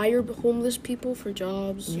can hire homeless people for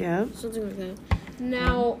jobs. Yeah. Something like that.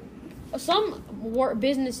 Now, some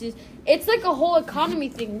businesses, it's like a whole economy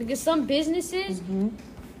thing because some businesses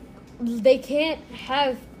they can't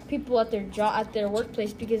have people at their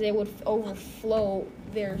workplace because they would overflow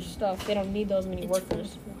their stuff. They don't need those many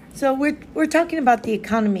workers. So we're talking about the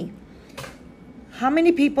economy. How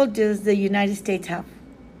many people does the United States have?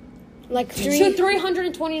 Like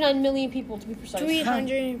 329 million people to be precise.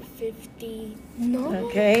 350. No.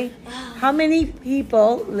 Okay. How many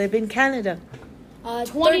people live in Canada?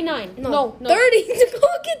 29. No. 30. Go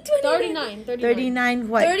get 29. 39. 39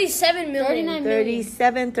 what? 37 million. 39 million.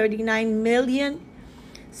 37, 39 million.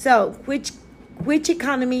 So, which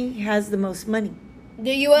economy has the most money?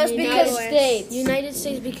 The U.S. United because States. United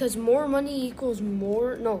States because more money equals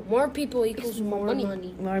more. No, more people equals more money.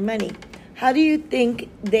 money. More money. How do you think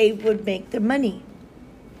they would make their money?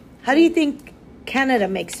 How do you think Canada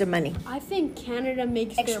makes their money? I think Canada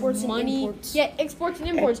makes Exports their and money. imports. Yeah, exports and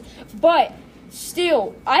imports. But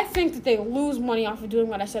still, I think that they lose money off of doing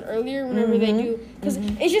what I said earlier whenever they do. Because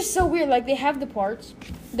it's just so weird. Like, they have the parts.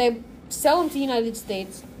 They sell them to the United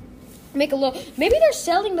States. Make a little. Maybe they're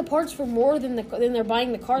selling the parts for more than they're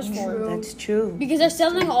buying the cars for. That's true. Because they're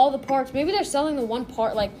selling all the parts. Maybe they're selling the one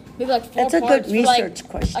part, like maybe like 4 That's a parts good for, like, research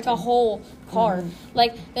question. like a whole car.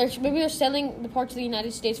 Like maybe they're selling the parts of the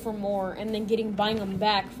United States for more, and then buying them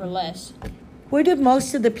back for less. Where do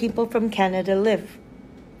most of the people from Canada live?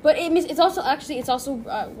 But it's also. I'm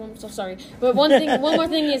so sorry. But one more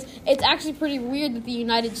thing is, it's actually pretty weird that the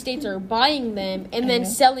United States are buying them and then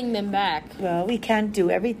selling them back. Well, we can't do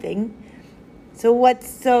everything.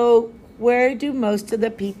 So where do most of the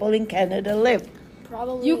people in Canada live?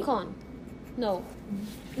 Probably. Yukon, no.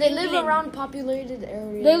 They live around populated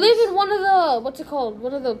areas. They live in one of the what's it called?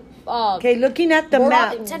 One of the Okay, looking at the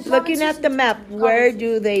map, 10 looking at the provinces map, and where provinces.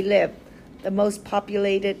 do they live? The most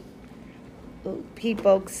populated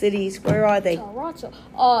people, cities, where are they? Toronto.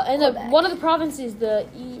 And one of the provinces, the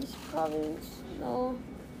East Province. No.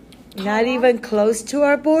 Not even close to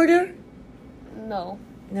our border? No.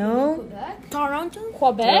 No? Toronto?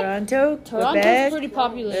 Quebec? Toronto? Toronto's Quebec? pretty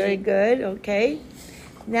populated. Very good, okay.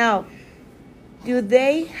 Now, do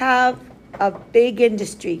they have a big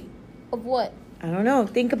industry? Of what? I don't know,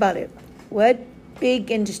 think about it. What big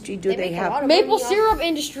industry do they have? Maple syrup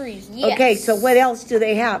industries. Yes. Okay, so what else do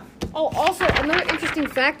they have? Oh, also, another interesting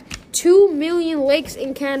fact. 2 million lakes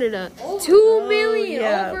in Canada. 2 million.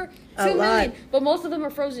 yeah. Over A 2 million. lot. But most of them are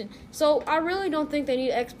frozen. So I really don't think they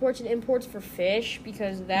need exports and imports for fish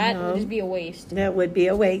because that No. would just be a waste. That would be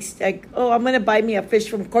a waste. Like, oh, I'm going to buy me a fish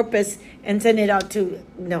from Corpus and send it out to...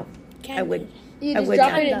 No, I would... You I just would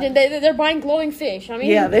drop not. it. They're buying glowing fish. I mean,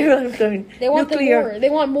 Yeah, they're doing they want nuclear. more. They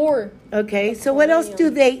want more. Okay, so what else do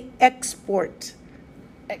they export?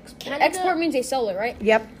 Export means they sell it, right?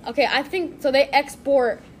 Yep. Okay, I think so. They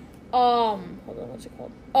export. Hold on, what's it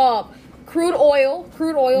called? Crude oil.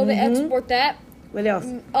 They export that. What else?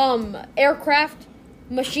 Aircraft,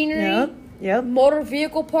 machinery, Yep. Yep. motor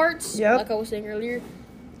vehicle parts. Yep. Like I was saying earlier.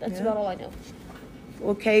 That's Yep. about all I know.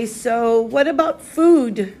 Okay, so what about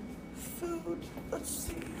food?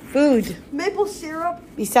 Food. Maple syrup,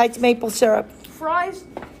 Besides maple syrup. fries,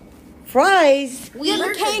 Fries? We have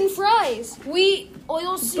McCain fries.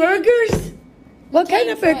 Oil seed. Burgers? What kind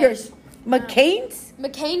McCain of burgers? McCain's?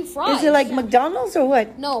 McCain fries. Is it like McDonald's or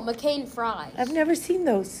what? No, McCain fries. I've never seen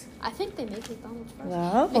those. I think they make McDonald's fries.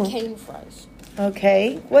 Wow. McCain fries.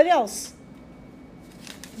 Okay. What else?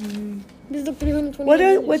 This is the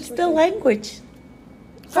 320. What's the language?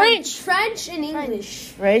 French and English.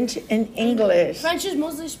 French and English. French is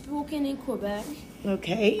mostly spoken in Quebec.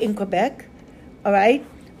 Okay, in Quebec. All right.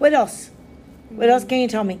 What else? What else can you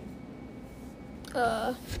tell me?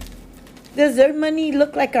 Does their money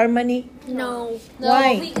look like our money? No.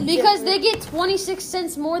 Why? Because they get 26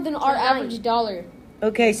 cents more than our average dollar.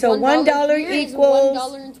 Okay, so $1 here is equals.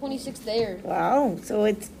 $1.26 there. Wow. So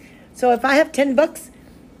if I have $10,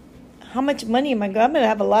 how much money am I going? I'm gonna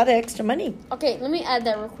have a lot of extra money. Okay, let me add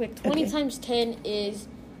that real quick. 20 Okay. times 10 is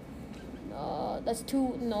That's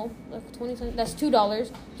 20 times. That's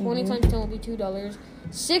 $2. 20 times 10 will be $2.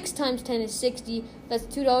 6 times 10 is 60. That's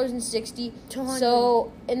 $2.60. 200.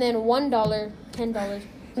 So, and then $1, $10.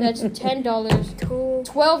 So that's $10.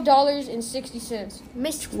 $12.60.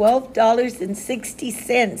 Missed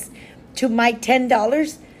 $12.60 to my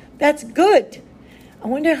 $10. That's good. I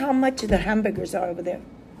wonder how much the hamburgers are over there.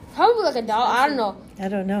 Probably like $1. I don't know. I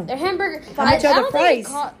don't know. Their hamburger. How much are the fries?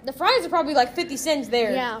 The fries are probably like 50 cents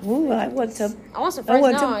there. Yeah. Ooh, I want some. I want some fries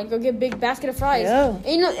want now. some. I'd go get a big basket of fries. Yeah.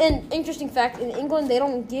 And, an interesting fact, in England, they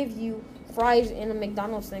don't give you fries in a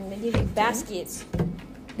McDonald's thing. They give you baskets.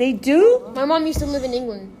 They do? My mom used to live in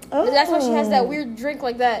England. Oh. That's why she has that weird drink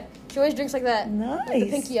like that. She always drinks like that. Nice. With the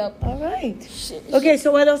pinky up. All right. Okay,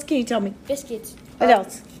 so what else can you tell me? Biscuits. What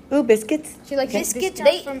else? Ooh, biscuits. She likes Biscuits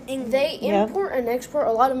biscuits. are from England. They Yeah. import and export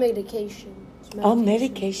a lot of medication. Oh,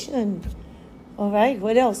 medication. All right,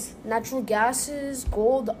 what else? Natural gases,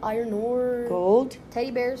 gold, iron ore, Gold.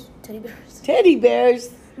 Teddy bears. teddy bears. Teddy bears.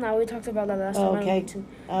 No, we talked about that last time. I Okay. don't need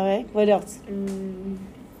All right, what else? to.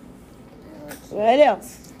 What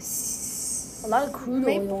else? A lot of crude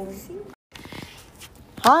oil.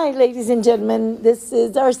 Hi, ladies and gentlemen. This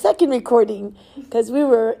is our second recording because we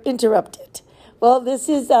were interrupted. Well, this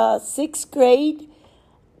is a 6th grade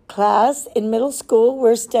class in middle school.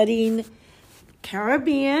 We're studying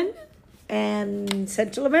Caribbean and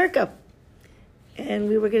Central America. And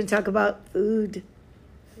we were going to talk about food.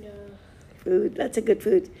 Yeah. Food, that's a good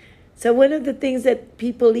food. So one of the things that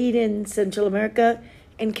people eat in Central America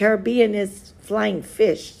and Caribbean is flying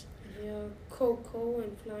fish. Yeah, cocoa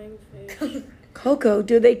and flying fish. Cocoa,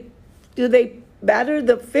 do they batter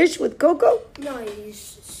the fish with cocoa? No,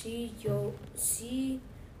 it's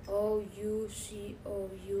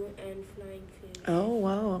C-O-U-C-O-U and flying fish. Oh,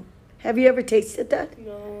 wow. Have you ever tasted that?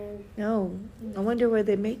 No, No. I wonder where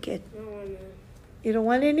they make it. no, no, You don't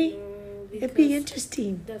want any? It'd be because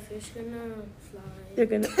interesting. the fish gonna fly. It's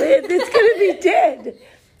gonna be dead.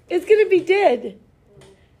 It's gonna be dead.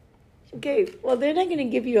 Okay, well, they're not gonna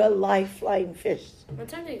give you a live flying fish. One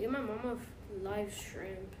time they gave my mom a live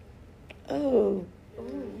shrimp. Oh.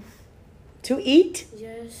 To eat?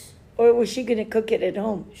 Yes, Or was she gonna cook it at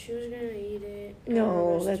home? she was gonna eat it. at a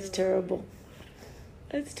No, that's restaurant. terrible.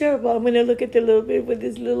 That's terrible. I'm gonna look at the little bit with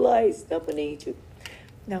his little eyes. I'm gonna eat you.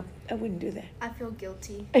 No, I wouldn't do that. I feel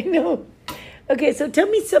guilty. I know. Okay, so tell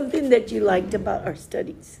me something that you liked about our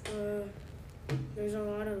studies. There's a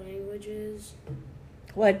lot of languages.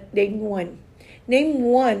 What? Name one. Name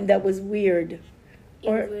one that was weird.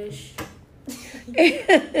 Or English.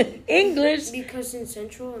 English. Because in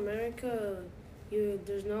Central America,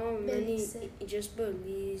 there's not many, Belize. just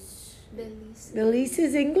Belize. Belize. Belize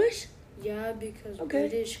is English? Yeah, because Okay.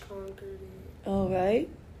 British conquered it. All right.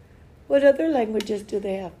 What other languages do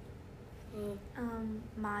they have?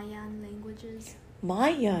 Mayan languages.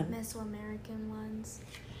 Mayan. Mesoamerican ones.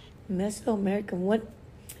 Mesoamerican. What?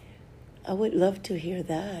 I would love to hear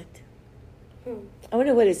that. Hmm. I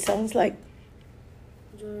wonder what it sounds like.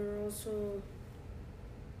 There are also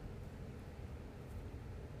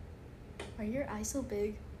Are your eyes so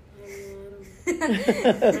big?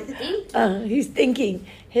 He's thinking.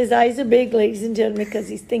 His eyes are big, ladies and gentlemen, because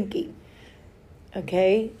he's thinking.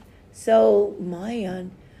 Okay. So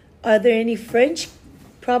Mayan. Are there any French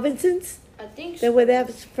provinces I think that would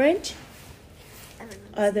have French? I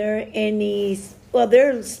don't know. Are there any? Well,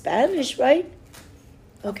 they're Spanish, right?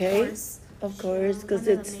 Okay, of course, because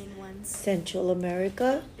one of it's the main ones. Central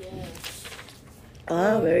America. yes.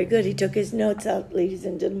 Ah, very good. He took his notes out, ladies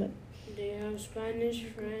and gentlemen. They have Spanish,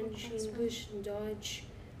 French, English, Dutch,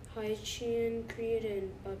 Haitian, Creole,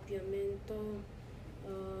 and Papiamento,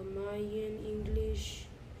 Mayan, English.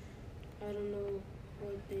 I don't know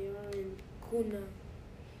what they are in Kuna.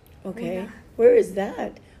 Okay, Una. where is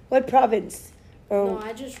that? What province? No, Oh,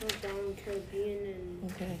 I just wrote down Caribbean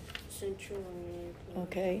and okay, Central America.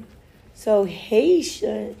 okay. So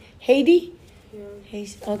Haiti. Yeah.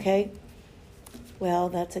 Haiti. Okay. Well,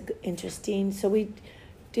 that's interesting. So we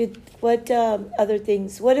did what other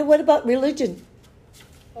things? What about religion?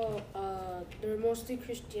 Oh, they're mostly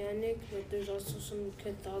Christianic, but there's also some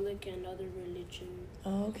Catholic and other religion.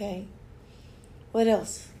 Oh, okay. What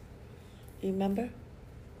else? You remember?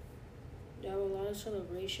 They have a lot of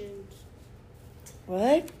celebrations.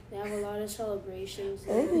 What? They have a lot of celebrations.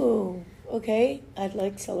 there. Oh, okay. I'd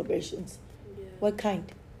like celebrations. Yeah. What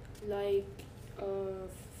kind? Like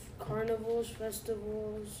carnivals,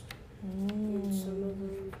 festivals, and some of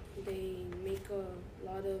them they make a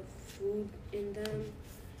lot of food in them,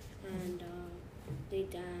 and they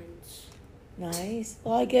dance. Nice.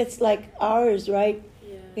 Well, I guess like ours, right?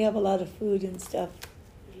 Yeah. We have a lot of food and stuff.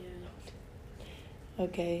 Yeah.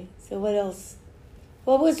 Okay. So what else?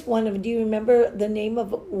 What was one of? Do you remember the name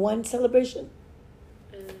of one celebration?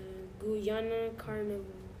 Guyana Carnival.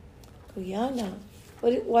 Guyana.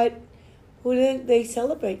 What? Who did they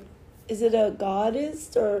celebrate? Is it a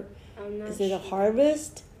goddess or I'm not is it a sure.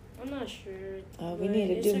 harvest? I'm not sure. Oh, we but need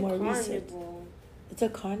to it's do a more carnival. research. It's a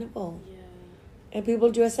carnival. Yeah. And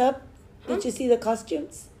people dress up? Huh? Did you see the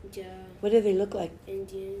costumes? Yeah. What do they look like?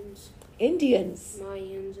 Indians, Indians.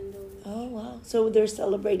 Mayans, and those. Oh, wow. So they're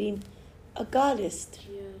celebrating a goddess.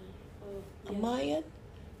 Yeah. A Yeah.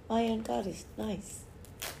 Mayan goddess. Nice.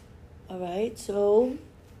 All right. So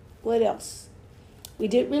what else? We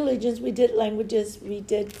did religions. We did languages. We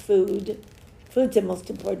did food. Food's the most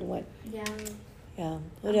important one. Yeah. Yeah.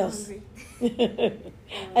 What I'm else? hungry.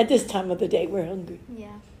 At this time of the day, we're hungry.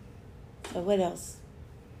 Yeah. So what else?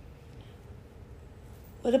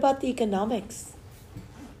 What about the economics?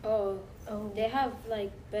 Oh, Oh. they have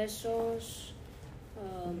like pesos.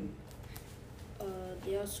 Um,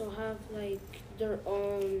 they also have like their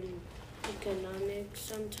own economics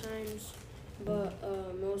sometimes, but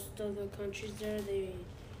most of the countries there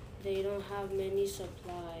they don't have many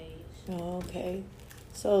supplies. Oh, okay.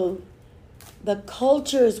 So the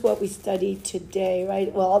culture is what we study today,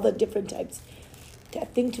 right? Well, all the different types. I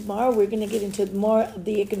think tomorrow we're going to get into more of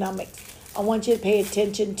the economics. I want you to pay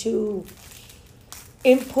attention to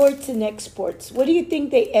imports and exports. What do you think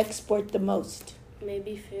they export the most?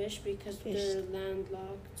 Maybe fish because Fish. they're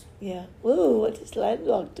landlocked. Yeah. Ooh, what is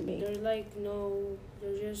landlocked to me? They're like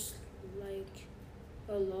they're just like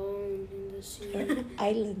alone in the sea.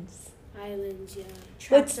 Islands. Islands, yeah.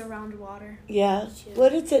 Trapped around water. Yeah. Yeah.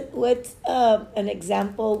 What is it? What's an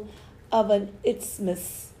example of an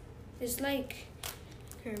isthmus? It's like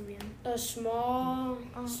Caribbean. a small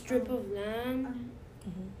strip of land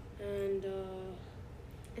and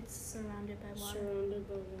It's surrounded by water. surrounded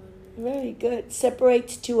by water. Very good.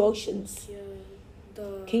 Separates two oceans. Yeah,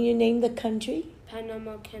 the Can you name the country?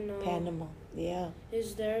 Panama Canal Panama. Yeah.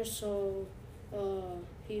 is there, so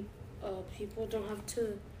people don't have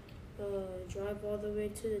to drive all the way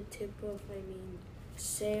to the tip of,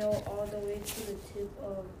 sail all the way to the tip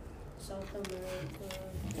of South America,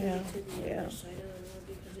 Yeah, to the yeah. other side of the world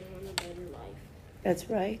because they want a better life. That's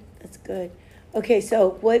right. That's good. Okay,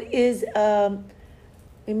 so what is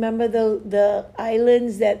remember the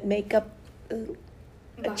islands that make up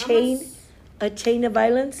a chain of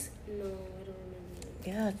islands? No, I don't remember.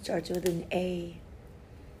 Yeah, it starts with an A.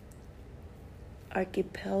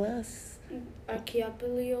 Archipelagos.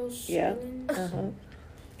 Archipelagos Yeah. Islands? Uh-huh.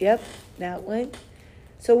 Yep, that one.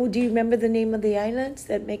 So do you remember the name of the islands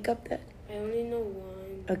that make up that? I only know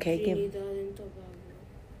one. Okay, give- Trinidad and Tobago.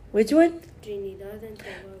 Which one? Trinidad and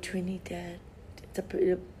Tobago. Trinidad. It's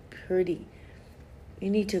a pretty. You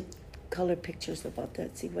need to color pictures about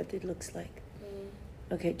that, see what it looks like.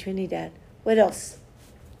 Okay, Trinidad. What else?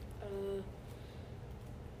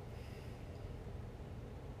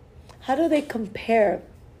 How do they compare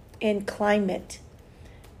in climate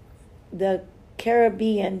the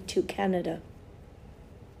Caribbean to Canada?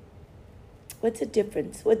 What's the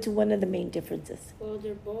difference? What's one of the main differences? Well,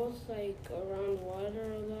 they're both like around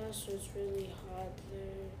water a lot, so it's really hot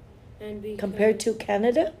there. And because, Compared to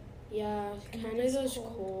Canada? Yeah, Canada's Canada's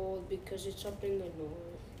cold. cold because it's up in the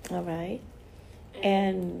north. All right.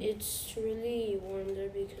 And, And- it's really warm there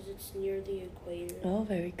because it's near the equator. Oh,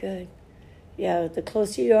 very good. Yeah, the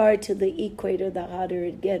closer you are to the equator, the hotter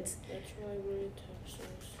it gets. That's why we're in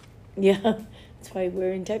Texas. Yeah, that's why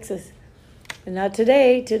we're in Texas. But not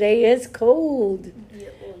today. Today is cold. Yeah,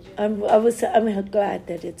 well, yeah. I'm glad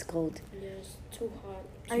that it's cold. Yeah, it's too hot.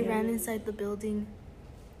 I ran inside the building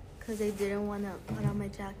because I didn't want to put on my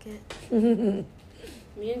jacket. Me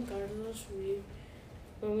and Carlos,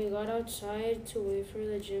 when we got outside to wait for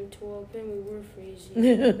the gym to open, we were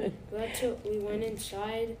freezing. We went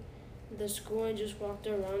inside the school and just walked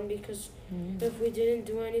around because if we didn't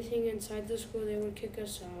do anything inside the school, they would kick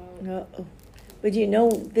us out. Uh-oh. But you know,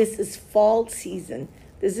 this is fall season.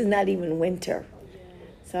 This is not even winter. Yeah,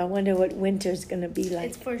 So I wonder what winter's going to be like.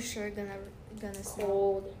 It's for sure gonna snow.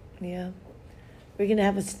 cold. Yeah. We're going to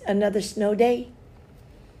have another snow day?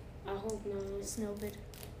 I hope not. Snowvid.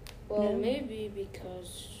 Well, Yeah. maybe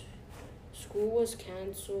because school was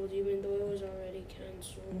canceled, even though it was already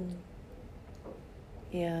canceled.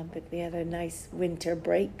 Yeah, but we had a nice winter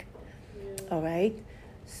break. Yeah. All right.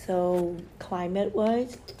 So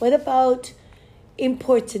climate-wise, what about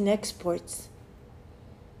imports and exports?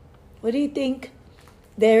 What do you think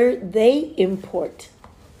they import?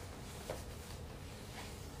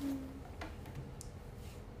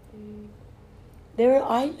 They're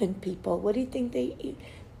island people. What do you think they eat?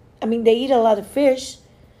 I mean, they eat a lot of fish.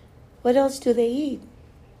 What else do they eat?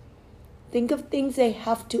 Think of things they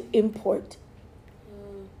have to import.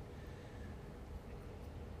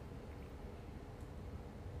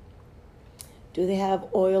 Do they have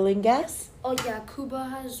oil and gas? Oh yeah, Cuba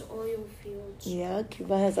has oil fields. Yeah,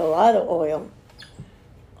 Cuba has a lot of oil.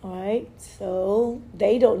 All right, so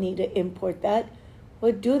they don't need to import that.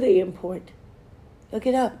 What do they import? Look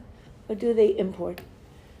it up. What do they import?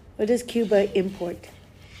 What does Cuba import?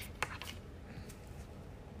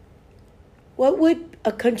 What would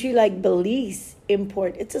a country like Belize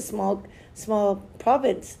import? It's a small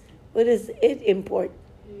province. What does it import?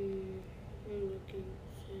 I'm looking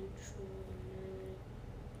Central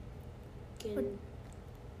American.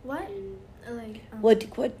 What?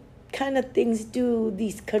 Like What kind of things do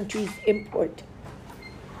these countries import?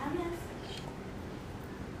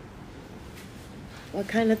 What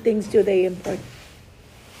kind of things do they import?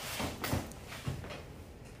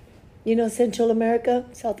 You know, Central America,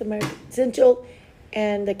 South America, Central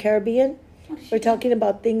and the Caribbean. We're talking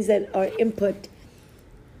about things that are input.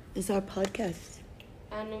 This is our podcast.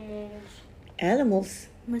 Animals. Animals,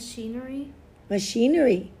 machinery.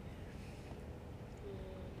 machinery.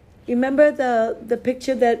 Remember the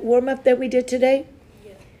picture, that warm up that we did today?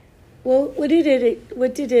 Yeah. Well, what did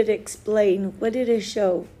it explain? What did it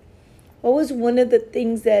show? What was one of the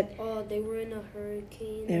things that Oh, they were in a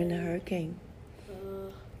hurricane. they're in a hurricane?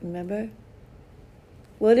 Uh, Remember?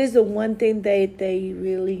 What is the one thing they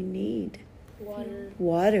really need? water.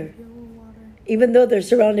 Water. Pure water. Even though they're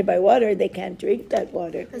surrounded by water, they can't drink that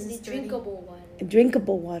water. Because It's it's dirty. drinkable water.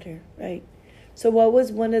 Drinkable water, right? So what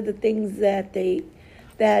was one of the things that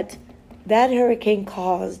that hurricane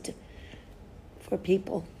caused for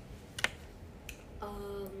people?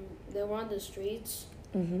 They were on the streets.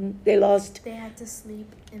 They lost, They had to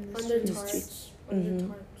sleep in the Under streets. tarps. Under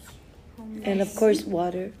tarps. Homeless. and of course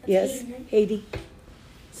water. Yes, Haiti.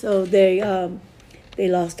 So they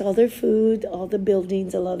lost all their food, all the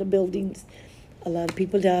buildings, a lot of buildings. A lot of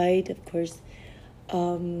people died, of course.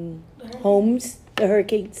 Homes, the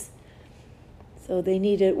hurricanes. So they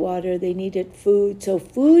needed water, they needed food. So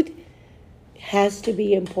food has to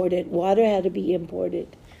be imported. Water had to be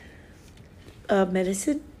imported.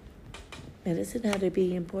 Medicine had to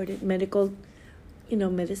be imported. Medical,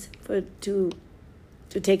 medicine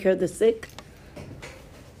to take care of the sick.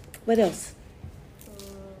 What else?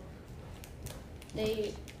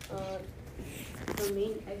 The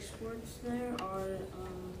main exports there are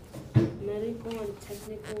medical and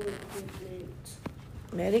technical equipment.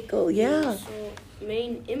 Medical, yeah. So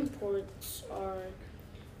main imports are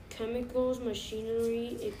chemicals,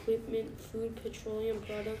 machinery, equipment, food, petroleum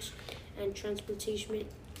products, and transportation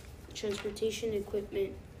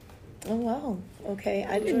equipment. Oh wow. Okay,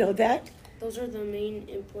 I didn't know that. Those are the main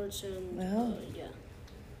imports, and Wow. yeah.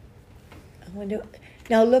 I wonder.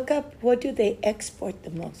 Now look up, what do they export the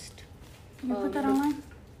most? Can you put that online?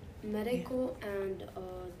 Medical and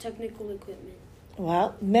technical equipment.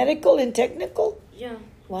 Wow, medical and technical. Yeah.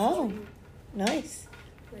 Wow, nice.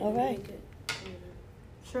 Wait, All let me right. get-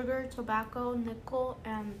 Sugar, tobacco, nickel,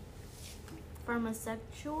 and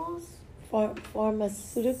pharmaceuticals. Pharmaceuticals.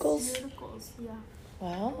 Pharmaceuticals, yeah.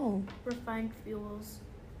 Wow. Refined fuels.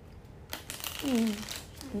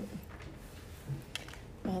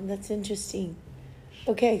 Wow, that's interesting.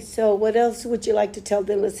 Okay, so what else would you like to tell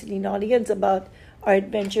the listening audience about our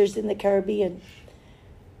adventures in the Caribbean?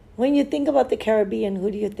 When you think about the Caribbean, who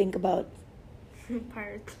do you think about?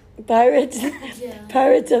 Pirates. Pirates? Yeah.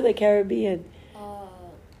 Pirates of the Caribbean.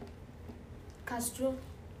 Castro.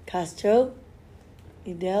 Castro?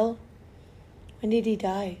 Fidel? When did he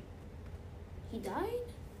die? He died?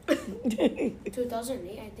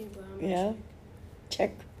 2008, I think. But I'm not Yeah. sure.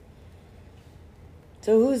 Check.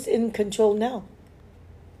 So who's in control now?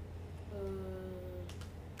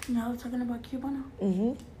 No, talking about Cuba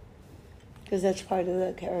now. Because that's part of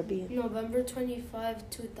the Caribbean. November 25,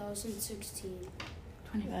 2016.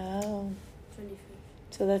 Wow. 25.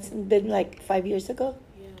 So that's been like 5 years ago?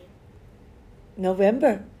 Yeah.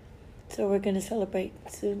 November. So we're going to celebrate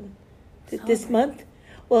soon. This month?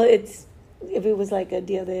 Well, if it was like a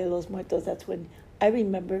Dia de los Muertos, that's when I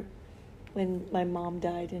remember when my mom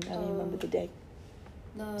died, and I don't remember the day.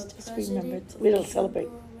 The Just president remember it. of We don't Cuba celebrate.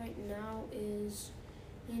 right now is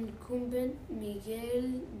incumbent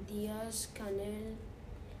Miguel Diaz-Canel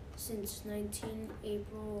since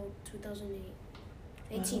April 2008.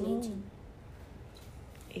 1818.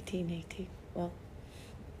 1818. Well.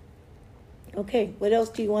 Okay, what else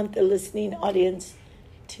do you want the listening audience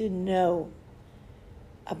to know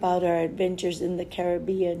about our adventures in the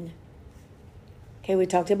Caribbean? Okay, we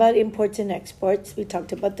talked about imports and exports. We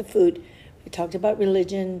talked about the food. We talked about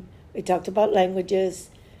religion. We talked about languages.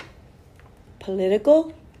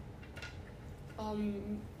 Political?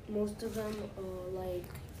 Most of them, like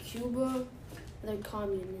Cuba, they're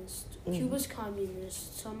communist. Cuba's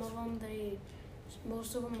communist. Some of them,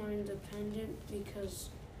 most of them are independent because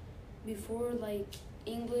before, like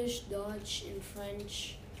English, Dutch, and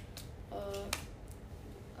French,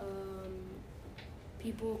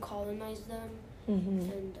 people colonized them,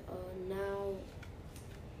 and now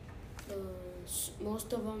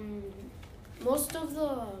most of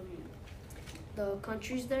the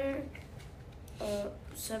countries there,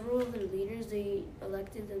 several of the leaders, they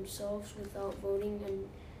elected themselves without voting,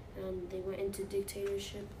 and they went into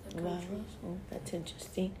dictatorship. The Wow, countries. oh, that's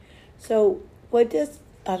interesting. So, what does,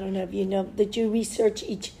 I don't know if you know, did you research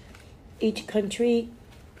each country,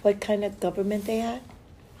 what kind of government they had?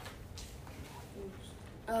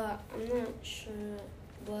 I'm not sure,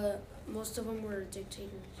 but most of them were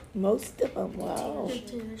dictators. Most of them, wow.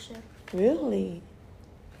 Dictatorship. Really?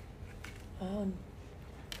 Wow.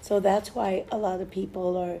 So that's why a lot of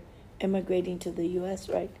people are immigrating to the U.S.,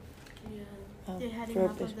 right? Yeah. They're had for a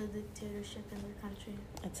enough bit. of the dictatorship in their country.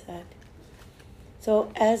 That's sad.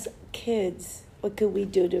 So as kids, what could we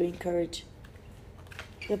do to encourage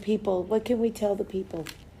the people? What can we tell the people?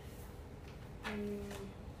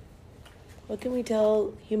 What can we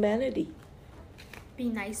tell humanity? Be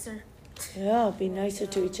nicer. Yeah, be nicer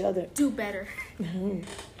to each other. Do better.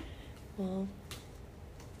 Well,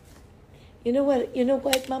 you know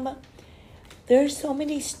what, Mama? There are so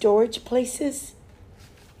many storage places,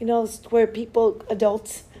 where people,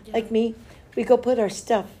 adults like me, we go put our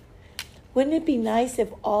stuff. Wouldn't it be nice if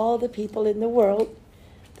all the people in the world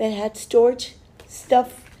that had storage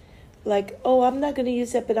stuff, like, oh, I'm not going to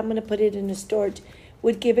use it, but I'm going to put it in the storage,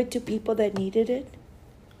 would give it to people that needed it?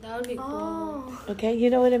 That would be cool. Oh, Okay, you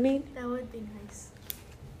know what I mean? that would be nice.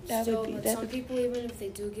 That Still, would be but that some would- people, even if they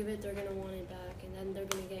do give it, they're gonna want it back, and then they're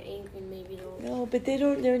gonna get angry. And maybe they'll. No, but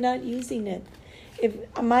they're not using it. If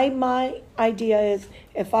my idea is,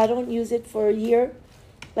 if I don't use it for a year,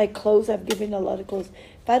 like clothes, I've given a lot of clothes.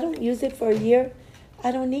 If I don't use it for a year,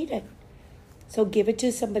 I don't need it. So give it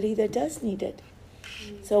to somebody that does need it.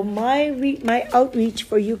 So my outreach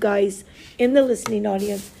for you guys in the listening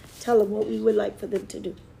audience, tell them what we would like for them to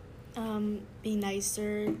do. Be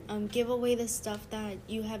nicer. Give away the stuff that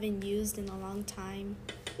you haven't used in a long time.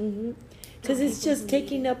 Because it's just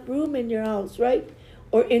taking up room in your house, right?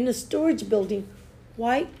 Or in a storage building.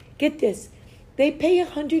 Why? Get this. They pay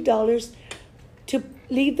 $100 to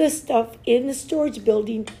leave the stuff in the storage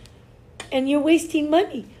building, and you're wasting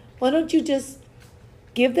money. Why don't you just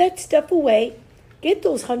give that stuff away, get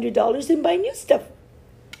those $100, and buy new stuff?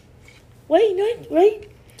 Why not, right?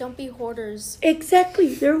 Don't be hoarders.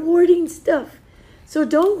 Exactly. They're hoarding stuff. So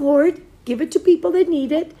don't hoard. Give it to people that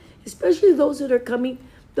need it, especially those that are coming,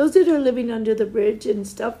 those that are living under the bridge and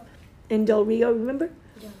stuff in Del Rio, remember?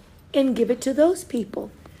 Yeah. And give it to those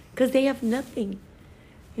people because they have nothing.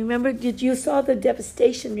 Remember, you saw the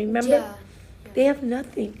devastation, remember? Yeah. They have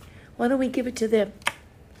nothing. Why don't we give it to them?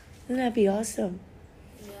 Wouldn't that be awesome?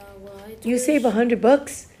 Yeah. What I do You is, save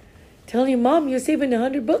 $100. Tell your mom you're saving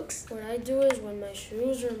 $100. What I do is when my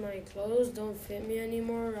shoes or my clothes don't fit me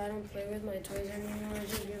anymore, I don't play with my toys anymore. I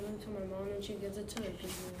just give them to my mom, and she gives it to the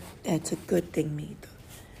people. That's a good thing, Mito.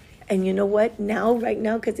 And you know what? Right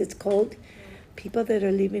now, because it's cold, people that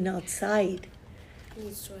are living outside,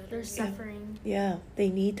 Need sweaters. They're suffering. yeah, they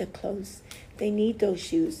need the clothes. They need those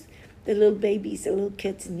shoes. The little babies, the little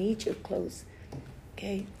kids need your clothes.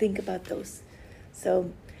 Okay, think about those.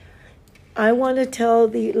 So I want to tell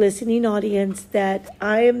the listening audience that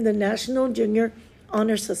I am the National Junior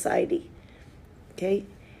Honor Society, okay,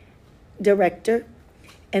 director,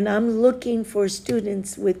 and I'm looking for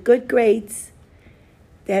students with good grades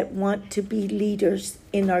that want to be leaders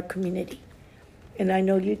in our community. And I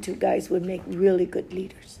know you two guys would make really good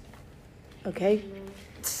leaders. Okay?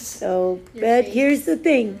 So, but here's the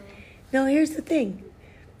thing. No, here's the thing.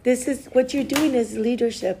 This is what you're doing as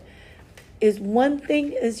leadership. Is one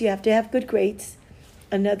thing is you have to have good grades.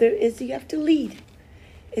 Another is you have to lead.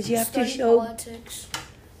 Is you have Study to show. politics.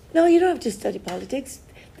 No, you don't have to study politics.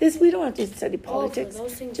 We don't have to study Oh, for politics.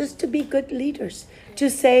 those things. Just to be good leaders.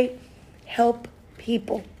 Just say, help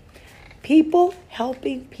people. People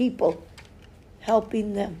helping people.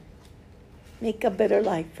 Helping them. Make a better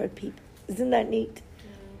life for people. Isn't that neat?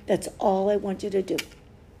 That's all I want you to do.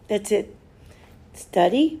 That's it.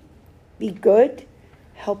 Study, be good,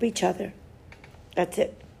 help each other. That's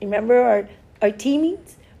it. Remember our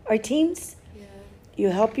teams? Our teams? Yeah. You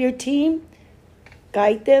help your team,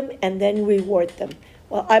 guide them, and then reward them.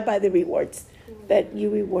 Well, I buy the rewards, but you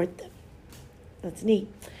reward them. That's neat.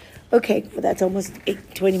 Okay, well, that's almost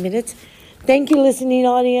 20 minutes. Thank you, listening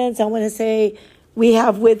audience. I want to say we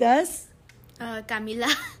have with us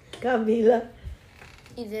Camila. Camila,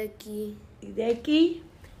 Hideki.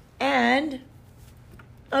 and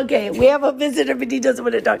okay, we have a visitor, but he doesn't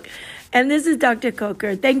want to talk. And this is Dr.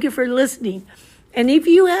 Coker. Thank you for listening. And if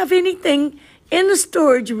you have anything in the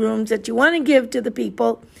storage rooms that you want to give to the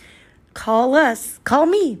people, call us. Call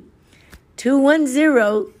me.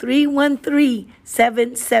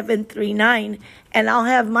 210-313-7739. And I'll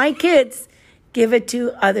have my kids give it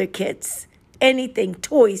to other kids. Anything,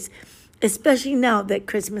 toys, especially now that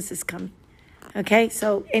Christmas is coming. Okay,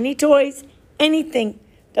 so any toys, anything,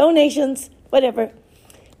 donations, whatever.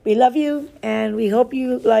 We love you, and we hope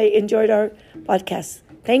you enjoyed our podcast.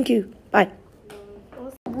 Thank you. Bye.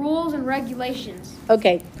 Rules and regulations.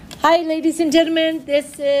 Okay. Hi, ladies and gentlemen.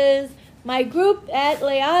 This is my group at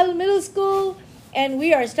Leal Middle School, and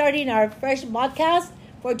we are starting our fresh podcast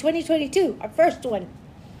for 2022, our first one.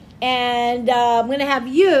 And I'm going to have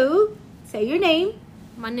you say your name.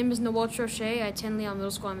 My name is Noel Trochet. I attend Leon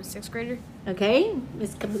Middle School. I'm a 6th grader. Okay,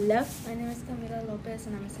 Miss Camila. My name is Camila Lopez,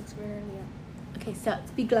 and I'm a 6th grader in Leon. Okay, so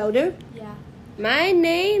speak louder. Yeah. My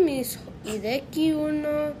name is Hideki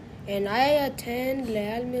Uno, and I attend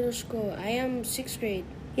Leal Middle School. I am 6th grade.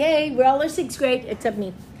 Yay, we're all in 6th grade except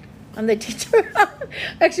me. I'm the teacher.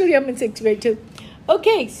 Actually, I'm in 6th grade too.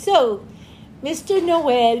 Okay, so Mr.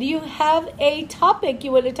 Noel, you have a topic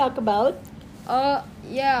you want to talk about.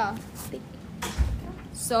 Yeah.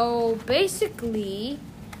 So basically,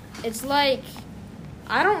 it's like,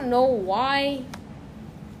 I don't know why,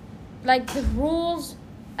 like, the rules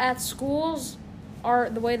at schools are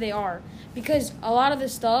the way they are. Because a lot of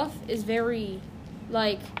this stuff is very,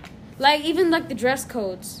 like even like the dress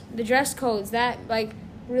codes. The dress codes, that, like,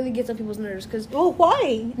 really gets on people's nerves. Cause Oh,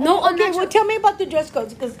 why? No, Okay, unnatural- well, tell me about the dress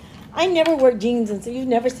codes, because I never wear jeans, and so you've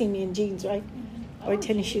never seen me in jeans, right? Or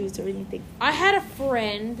tennis shoes or anything. I had a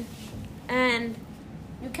friend, and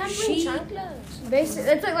You can't She- bring chanclas.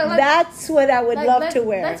 basically, it's like That's what I would love to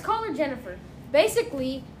wear. Let's call her Jennifer.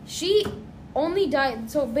 Basically, she only dyed.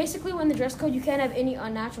 So basically, when the dress code, you can't have any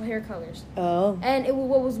unnatural hair colors. Oh. And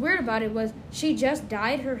what was weird about it was she just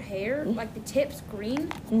dyed her hair, like the tips, green,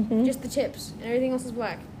 Mm-hmm. just the tips, and everything else is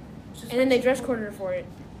black. And then they dress coded her for it,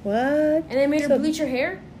 What? and they made her So- bleach her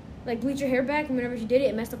hair, bleach her hair back. And whenever she did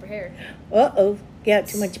it, it messed up her hair. Uh-oh. Yeah,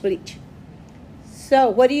 too much bleach. So,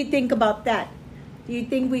 what do you think about that? Do you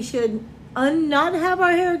think we should not have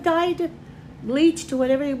our hair dyed, bleached, or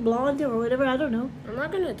whatever, blonde or whatever? I don't know. I'm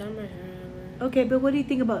not gonna dye my hair ever. Okay, but what do you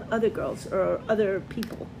think about other girls or other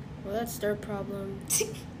people? Well, that's their problem.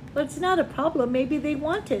 Well, it's not a problem. Maybe they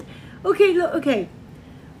want it. Okay, look, okay.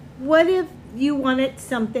 What if you wanted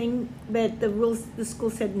something but the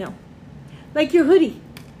school said no? Like your hoodie.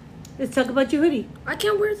 Let's talk about your hoodie. I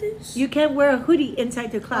can't wear this. You can't wear a hoodie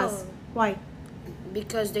inside the class. Oh. Why?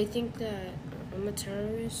 Because they think that I'm a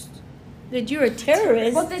terrorist. That you're a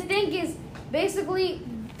terrorist. But the thing is, basically,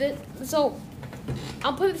 so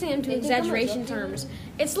I'll put this into They think I'm a exaggeration drug terms.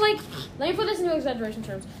 It's like, let me put this into exaggeration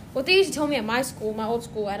terms. What they used to tell me at my school, my old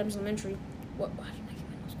school, Adams Elementary. Why did I get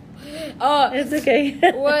my old school? It's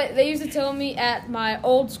okay. What they used to tell me at my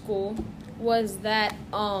old school was that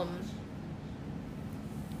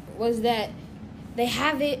they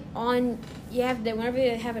have it on. You have that whenever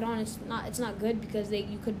they have it on, it's not good because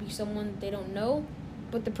you could be someone they don't know.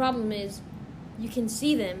 But the problem is, you can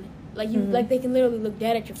see them like they can literally look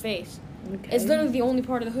dead at your face. Okay. It's literally the only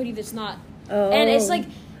part of the hoodie that's not. Oh. And it's like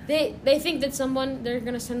they think that they're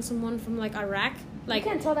gonna send someone from like Iraq. Like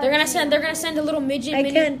can't tell that they're gonna from send a little midget. I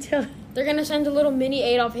mini, can't tell. They're gonna send a little mini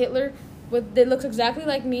Adolf Hitler that looks exactly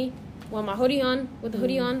like me, with my hoodie on, with the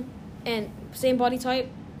hoodie on, and same body type,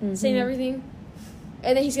 same everything.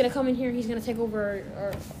 And then he's gonna come in here. He's gonna take over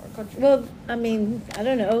our country. Well, I mean, I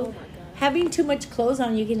don't know. Having too much clothes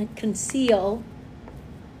on, you can conceal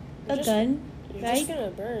a gun, You're right? just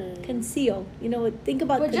gonna burn. Conceal. You know what? Think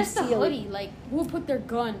about But just the conceal. hoodie, like who would put their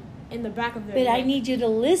gun in the back of their But I neck? need you to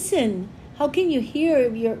listen. How can you hear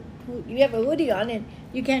if you have a hoodie on and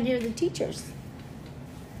you can't hear the teachers?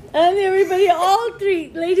 And everybody, all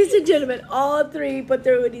three, ladies and gentlemen, all three put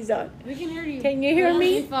their hoodies on. We can hear you. Can you hear Yeah,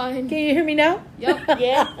 me? you're fine. Can you hear me now? Yep.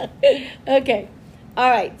 Yeah. Okay. All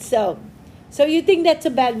right. So you think that's a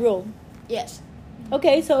bad rule? Yes.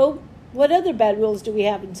 Okay. So what other bad rules do we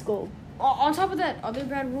have in school? On top of that, other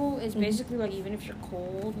bad rule is basically like even if you're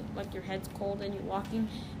cold, like your head's cold and you're walking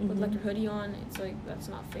with like your hoodie on, it's like that's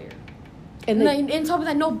not fair. And And the, then on top of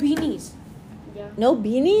that, no beanies. no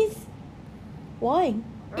beanies? Why?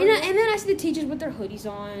 And then I see the teachers with their hoodies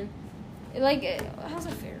on. Like, how's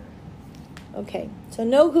that fair? Okay. So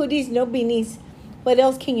no hoodies, no beanies. What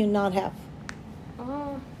else can you not have?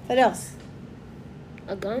 What else?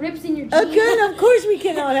 A gun? Rips in your A jeans. gun? Of course we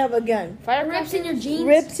cannot have a gun. Rips in your jeans.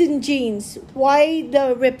 Rips in jeans. Why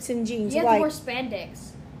the rips in jeans? You have Why? to wear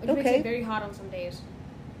spandex, which makes Okay. it very hot on some days.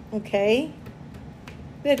 Okay.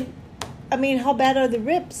 But, I mean, how bad are the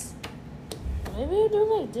rips? Maybe they're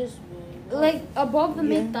like this big. Like above the Yeah.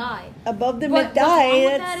 mid thigh. Above the But mid what's wrong thigh, with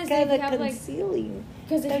that that's is kind they of have, like- concealing.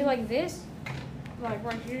 Because if you're like this, like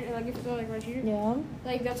right here, like if you go like right here, Yeah.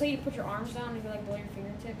 like that's how you put your arms down and you like below your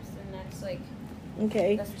fingertips, and that's like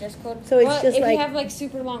Okay. that's dress code. So it's But just if like- you have like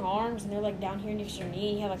super long arms and they're like down here next to your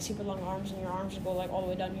knee, you have like super long arms and your arms go like all the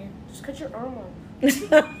way down here. Just cut your arm off.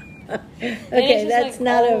 Okay, just, that's like,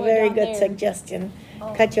 not all a the way very down good there. suggestion.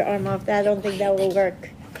 Oh. Cut your arm off. I don't think that will work.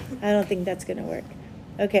 I don't think that's gonna work.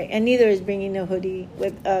 Okay, and neither is bringing a hoodie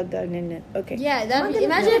with a gun in it. Okay. Yeah, that gonna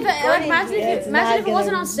imagine if put it, gun like, in imagine here. if It's it, imagine not if it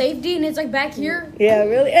wasn't gonna- on safety and it's like back here. Yeah,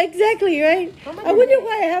 really? Exactly, right? How am I I gonna wonder do it?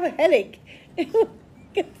 why I have a headache.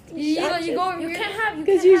 You go over You here. can't have. You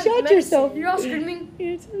Because can't you have shot medicine. yourself. You're all screaming.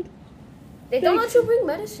 They don't let you bring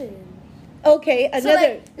medicine. Okay, another.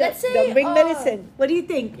 like, let's say, don't bring medicine. What do you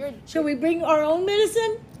think? you're- Shall we bring our own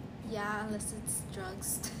medicine? Yeah, unless it's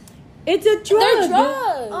drugs. It's a drug. They're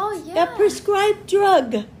drugs. Oh yeah. A prescribed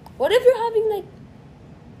drug. What if you're having like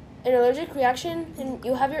an allergic reaction and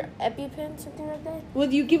you have your EpiPen, something like that?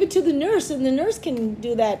 Well, you give it to the nurse, and the nurse can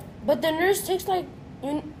do that. But the nurse takes like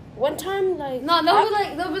one time like No, they'll be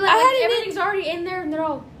like I like, had it in- everything's already in there and they're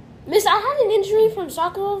all. Miss, I had an injury from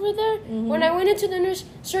soccer over there. When I went into the nurse,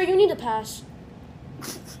 sir, you need a pass.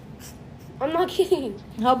 I'm not kidding.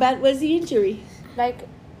 How bad was the injury? Like,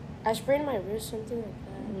 I sprained my wrist, something like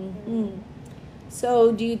that. Mm.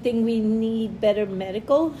 So, do you think we need better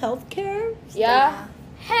medical health care? Yeah.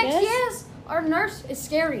 Heck Yes? yes. Our nurse is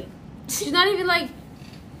scary. She's not even like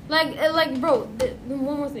bro. One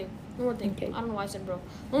more thing. One more thing. Okay. I don't know why I said bro.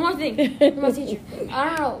 One more thing. You're my teacher. I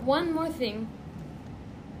don't know. One more thing.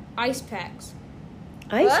 Ice packs.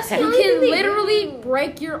 Ice Well, that's pack. You not- can really literally good.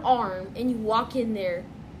 break your arm and you walk in there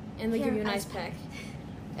and they give you an ice pack.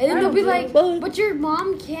 And then I they'll be don't like, do it. but your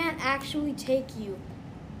mom can't actually take you.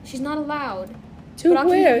 She's not allowed. To But I can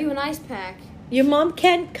where? give you an ice pack. Your mom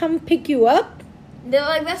can't come pick you up? They're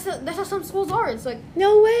like, that's how some schools are. It's like,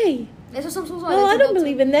 No way. that's how some schools are. No, I don't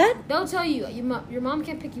believe in that. They'll tell you, your mom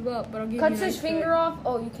can't pick you up, but I'll give you Cuts an his ice finger pack. off.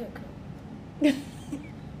 Oh, you can't come.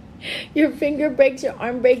 Your finger breaks, your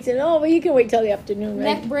arm breaks, and well, you can wait till the afternoon, right?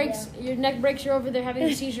 Neck breaks. Your neck breaks. You're over there having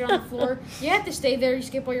a seizure on the floor. You have to stay there. You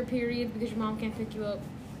skip all your periods because your mom can't pick you up.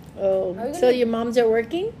 Oh, Are you so gonna- your moms are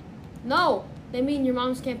working? No, they mean your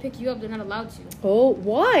moms can't pick you up. They're not allowed to. Oh,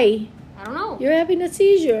 why? I don't know. You're having a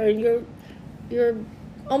seizure, and you're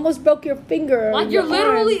almost broke your finger. or Like your you're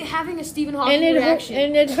literally arm. having a Stephen and Hawking it reaction.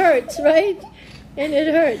 and it hurts, right? And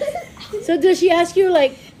it hurts. So does she ask you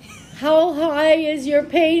like, how high is your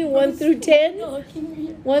pain? 1 through 10.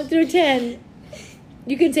 1 through 10.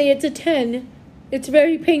 You can say it's a 10. It's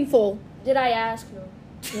very painful. Did I ask? No.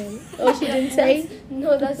 Yeah. Oh, she didn't say.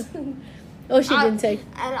 No, that's. Oh, she didn't say.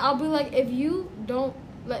 And I'll be like, if you don't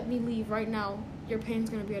let me leave right now, your pain's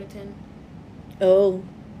gonna be at a 10. Oh,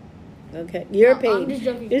 okay. Your I'm pain. just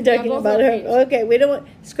joking. You're Yeah, talking both about our her. pains. Okay, we don't want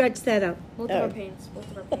scratch that out. Both Oh. of our pains.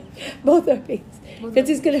 Both of our pains. Both are pains. Both Because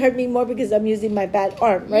are- it's gonna hurt me more because I'm using my bad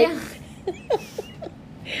arm, right? Yeah.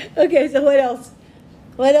 Okay, so what else?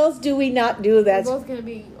 What else do we not do? We're That's both gonna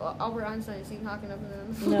be Albert Einstein and Stephen Hawking up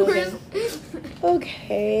in the No, okay.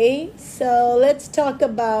 Okay. So let's talk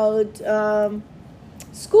about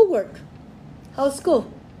schoolwork. How's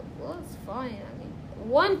school? Well, it's fine. I mean,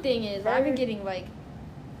 one thing is I've been getting like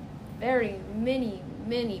very many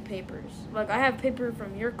papers. Like I have paper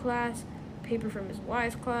from your class, paper from Ms.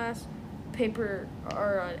 Y's class, paper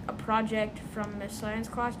or a project from Miss Science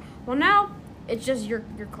class. Well, now it's just your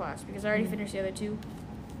class because I already finished the other two.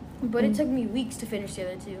 But it took me weeks to finish the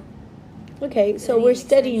other two. Okay, so Any we're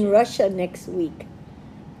studying extension? Russia next week.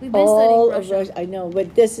 We've been All studying of Russia. I know,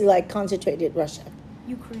 but this is like concentrated Russia,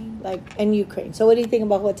 Ukraine. like and Ukraine. So what do you think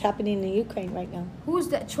about what's happening in Ukraine right now? Who was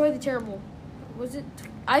that? Troy the Terrible. Was it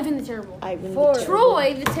Ivan the Terrible? Ivan Four. the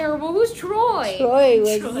Troy the Terrible. Who's Troy? Troy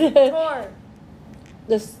was Tor.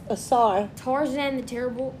 the Tsar. Tarzan the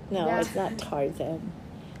Terrible. No, Yeah. it's not Tarzan.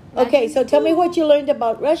 Okay, so tell me what you learned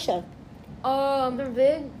about Russia.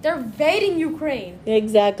 They're invading Ukraine.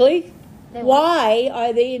 Exactly. They Why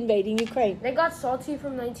are they invading Ukraine? They got salty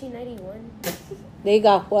from 1991. They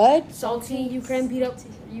got what? Salty. Ukraine beat up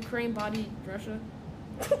Ukraine bodied Russia.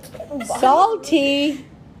 Salty.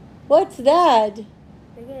 What's that?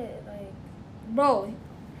 They get like. Bro,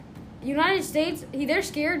 United States, they're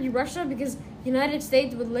scared of Russia because United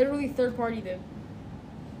States would literally third party them.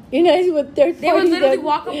 You know, with third They would party literally them.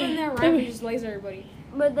 walk up in their ramp and just laser everybody.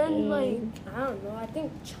 But then, like, I don't know. I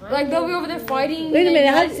think China. Like they'll be over there fighting. Wait a and minute, The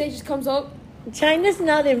how United d- States just comes up. China's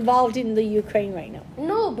not involved in the Ukraine right now.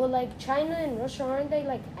 No, but like China and Russia, aren't they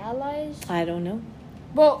like allies? I don't know.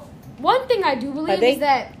 But one thing I do Are believe they? is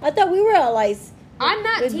that I thought we were allies. I'm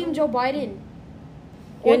not With- Team Joe Biden.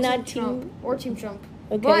 You're or not Trump, team- or Team Trump.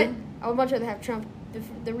 Okay. But I would much rather have Trump.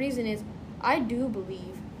 The reason is I do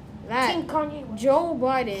believe that Team Kanye West. Joe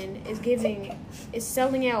Biden is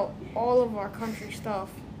selling out all of our country stuff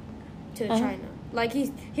to Uh-huh. China. Like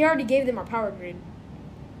he already gave them our power grid.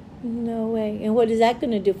 No way. And what is that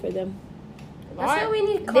going to do for them? That's why we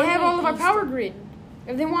need. They have Kanye all of our East. power grid.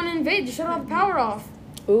 If they want to invade, just shut all the power off.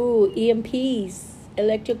 Ooh, EMPs,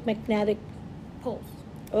 electromagnetic. Pulse.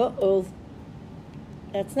 Uh-oh.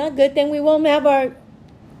 That's not good. Then we won't have our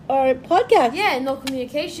podcast. Yeah, no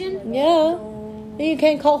communication. Yeah. Then you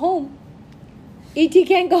can't call home. ET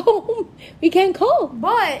can't go home. We can't call.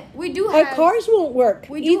 But we do Our have cars won't work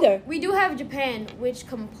we do, either. We do have Japan, which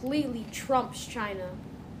completely trumps China.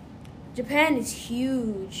 Japan is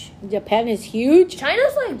huge. Japan is huge.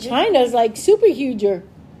 China's like. China's like super huger,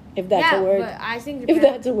 if that's yeah, a word. but I think Japan. If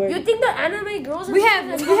that's a word. You think the anime girls? Are we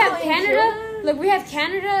have gonna we have come out and Canada. kill them? Look, we have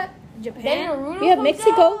Canada, Then Japan. Naruto We have comes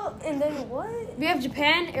Mexico. out, and then what? We have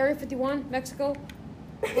Japan, Area 51, Mexico.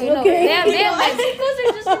 Okay. They have Mexicans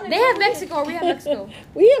are just gonna They have Mexico. Or we have Mexico.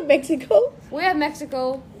 We have Mexico. We have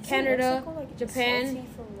Mexico, Isn't Canada, Mexico, like, Japan. salty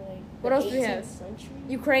from, like, What the else do we have? 18th century?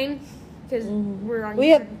 Ukraine, because we're on. We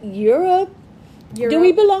have Europe. Europe. Do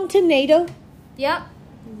we belong to NATO? Yep.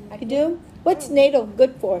 We do. What's NATO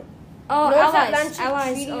good for? Oh, North allies. Atlantic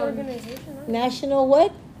Allies. Treaty Organization. Huh? National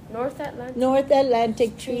what? North Atlantic. North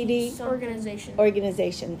Atlantic Treaty Organization.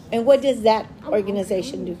 Organization. And what does that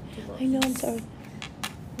organization do? I know, I'm sorry.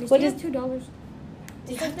 What What is is- $2?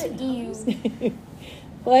 It's like the EU.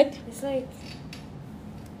 What? It's like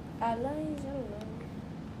allies. I don't know.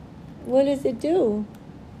 What does it do?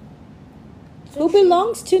 It's Who like-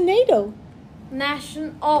 belongs to NATO?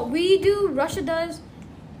 National. Oh, we do. Russia does.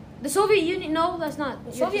 The Soviet Union. No, that's not.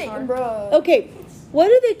 The Soviet, USSR. bro. Okay, what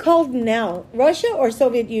are they called now? Russia or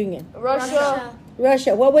Soviet Union? Russia.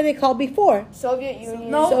 Russia. What were they called before? Soviet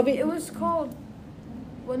Union. No, Soviet- it was called.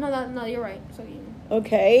 Well, no, you're right. Soviet Union.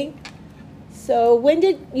 Okay. So when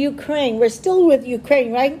did Ukraine? We're still with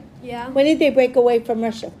Ukraine, right? Yeah. When did they break away from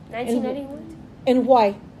Russia? 1991. And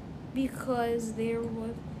why? Because there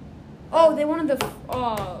was. Oh, they wanted the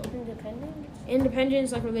Independence.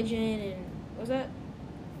 independence, like religion, and what was that?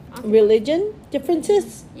 Religion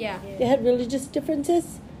differences? Yeah. They had religious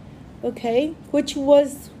differences? Okay. Which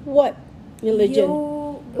was what religion?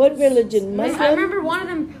 It What was- religion? Muslim? I remember one of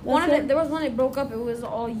them. Muslim? There was one that broke up. It was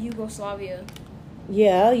all Yugoslavia.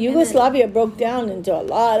 Yeah, Yugoslavia broke down into a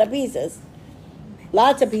lot of pieces.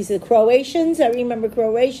 Lots of pieces. Croatians, I remember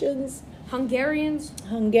Croatians, Hungarians.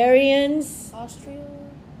 Hungarians, Austria.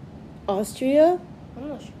 Austria. I'm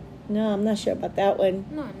not sure. No, I'm not sure about that one.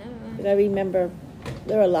 No, never. But I remember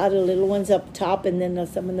there were a lot of little ones up top and then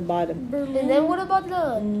some in the bottom. And then what about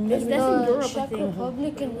the That's in Europe, I Czech think.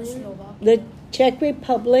 Republic and the Slovakia? The Czech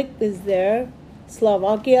Republic was there,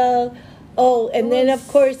 Slovakia. Oh, and then of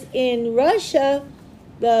course in Russia,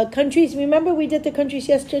 the countries. Remember we did the countries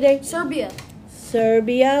yesterday? Serbia.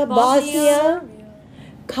 Serbia, Bosnia. Bosnia,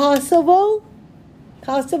 Kosovo.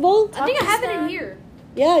 Kosovo? I think I have it in here.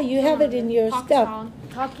 Yeah, you have it in your stuff. Pakistan.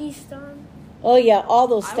 Pakistan. Oh yeah, all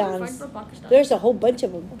those I would fight stands. for Pakistan. There's a whole bunch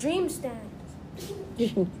of them. Dream stand.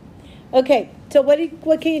 Okay, so what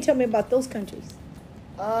can you tell me about those countries?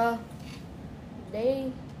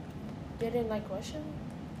 They didn't like Russia.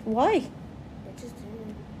 Why? They just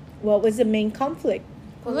didn't. What was the main conflict?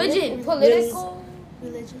 Religion. Political.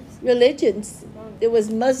 Religions. Religions. It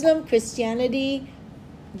was Muslim, Christianity,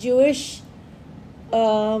 Jewish,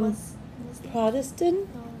 Protestant,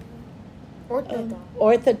 Orthodox.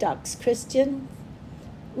 Orthodox Christian.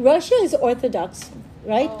 Russia is Orthodox,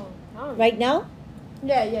 right? Oh, I don't know. Right now?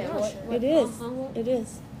 Yeah, yeah. I'm not sure. It is. It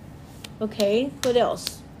is. Okay, what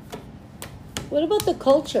else? What about the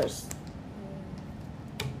cultures?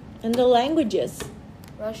 And the languages?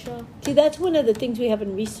 Russia. See, that's one of the things we have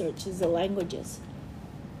in research is the languages.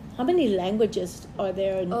 How many languages are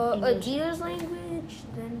there in Russia? Ajita's language.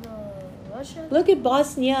 Then the Russia. Look at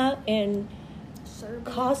Bosnia and Serbia.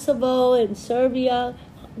 Kosovo and Serbia.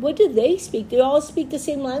 What do they speak? They all speak the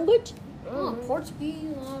same language? Oh,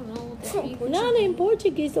 Portuguese. I don't know what they speak. Not in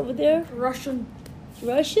Portuguese over there. Russian.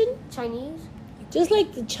 Russian? Chinese. Just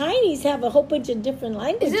like the Chinese have a whole bunch of different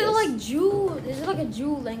languages. Is it like Jew? Is it like a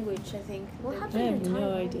Jew language? I think. What I happened have in no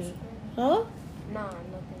Taiwan? idea. Huh? Nah, nothing.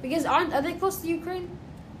 Because are they close to Ukraine?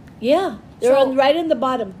 Yeah, they're So- right in the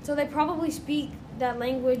bottom. So they probably speak that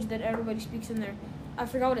language that everybody speaks in there. I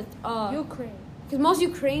forgot what it's. Ukraine. Because most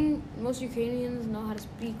Ukrainians know how to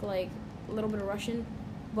speak like a little bit of Russian,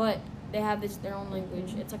 but they have their own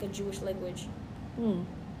language. It's like a Jewish language.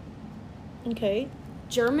 Okay.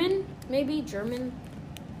 German, maybe German.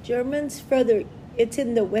 German's further. It's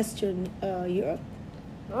in the Western Europe.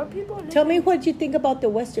 More people. Tell me what you think about the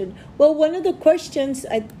Western. Well, one of the questions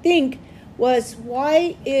I think was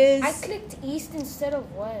why is I clicked east instead of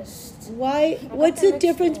west. what's the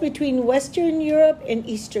difference between Western Europe and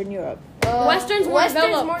Eastern Europe? Western's more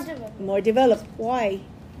developed. more developed. More developed. Why?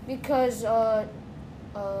 Because the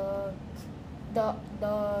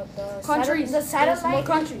Countries. the satellite There's more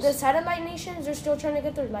countries. the satellite nations are still trying to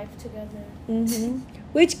get their life together. Hmm.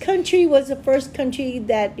 Which country was the first country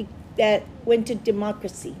that went to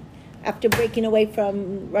democracy after breaking away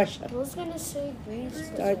from Russia? I was gonna say Greece.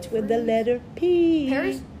 Starts with the letter P.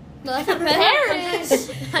 Paris? No, that's not Paris.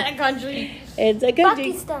 That country. It's a country.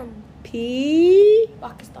 Pakistan. P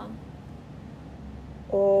Pakistan.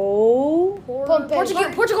 O Portugal.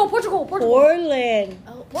 Portland. Portugal.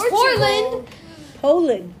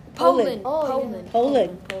 Poland. Poland.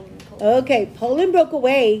 Poland. Okay, Poland broke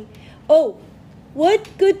away. Oh, what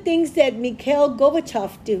good things did Mikhail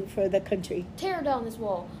Gorbachev do for the country? Tear down this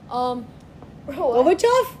wall.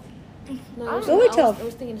 Gorbachev? No, Gorbachev. I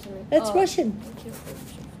was thinking of something. That's Russian.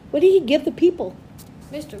 What did he give the people?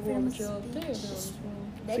 Mr. Gorbachev, tear down this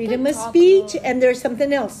wall. Freedom of speech, and there's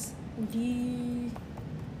something else.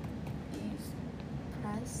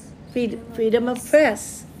 Freedom of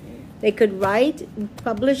press. They could write,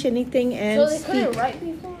 publish anything, and So they speak. couldn't write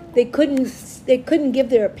before. They couldn't give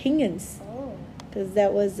their opinions Oh. because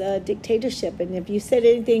that was a dictatorship. And if you said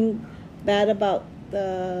anything bad about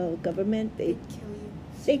the government, they'd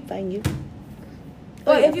find you.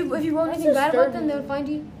 But yeah. if you wrote anything bad about them, they would find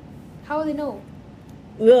you. How would they know?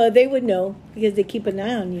 Well, they would know because they keep an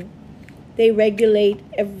eye on you. They regulate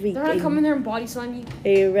everything. They're not coming there and body slam you.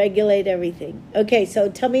 They regulate everything. Okay, so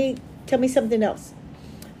tell me something else.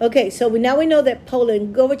 Okay, so now we know that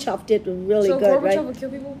Poland, Gorbachev did really So good, Gorbachev right? would kill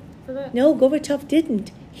people for that? No, Gorbachev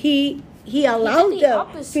didn't. He allowed the the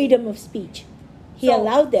opposite. freedom of speech. He So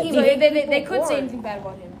allowed that. he So made they people could say born. anything bad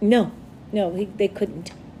about him. No, they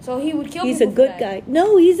couldn't. So he would kill He's a people good for that. guy.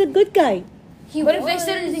 No, he's a good guy. But if they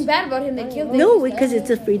said anything bad about him, they killed him. No, because it's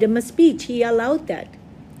a freedom of speech. He allowed that.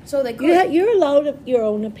 So they could. You're allowed your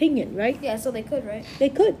own opinion, right? Yeah, so they could, right? They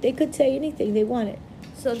could say anything they wanted.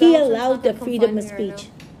 So He Donald Trump's allowed not the gonna come freedom find of me right speech.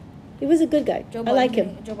 now. He was a good guy. Joe I like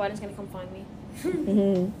Biden's him. Joe Biden's gonna come find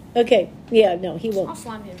me. Okay. Yeah, no, he I'll won't.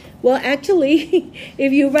 slam him. Well, actually,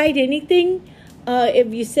 if you write anything,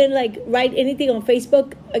 if you send write anything on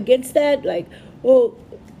Facebook against that,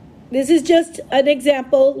 this is just an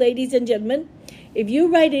example, ladies and gentlemen. If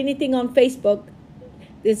you write anything on Facebook,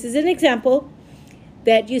 this is an example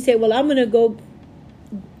that you say, well, I'm going to go,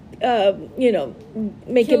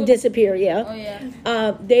 make him Kill- disappear. Yeah. Oh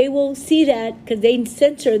yeah. They will see that because they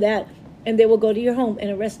censor that, and they will go to your home and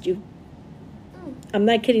arrest you. I'm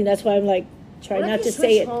not kidding. That's why I'm try What if not you to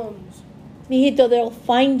say switch it. homes? Mijito, they'll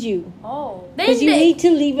find you. Oh. Because you need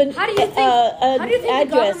to leave an How do you think? an How do you think the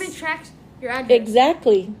address. government tracks your address?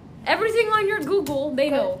 Exactly. Everything on your Google, they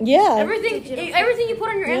know. Yeah. Everything you put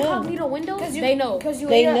on your Yeah. incognito windows, they know. Because you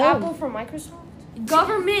They ate an know. apple from Microsoft.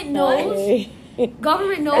 Government knows. Okay.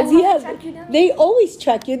 Government knows. Yeah, track you down? they always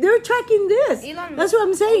track you. They're tracking this. Elon That's what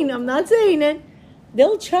I'm saying. I'm not saying it.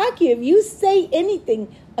 They'll track you if you say anything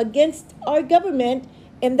against our government,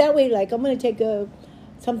 and that way, I'm going to take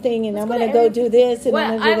something, and I'm go going to to go Area do this, and What,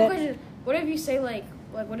 I'm I have a going to do question. What if you say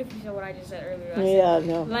what if you said what I just said earlier? I that. said,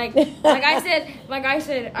 Yeah, no.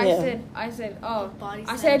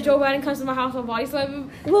 I said Joe Biden comes to my house, I'll body slam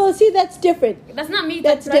him. Well, see, that's different. That's not me.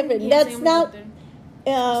 That's threatening different. him, That's saying I'm not-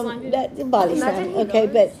 something. That's body slam. Imagine he Okay,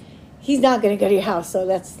 does. but he's not going to go to your house, so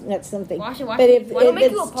that's something. Watch But me. if Watch me make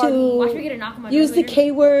it's you a pardon. Watch me get to a knock on my use door the later.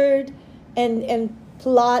 K word and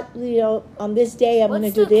plot, on this day I'm going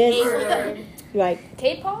to do this. Right.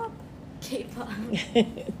 K-pop?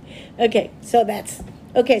 Okay, so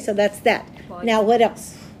that's that. Now, what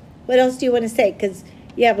else? What else do you want to say? Because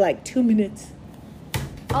you have 2 minutes.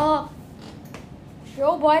 Joe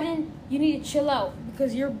Biden, you need to chill out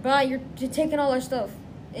because you're taking all our stuff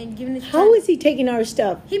and giving it. How is he taking our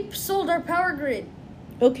stuff? He sold our power grid?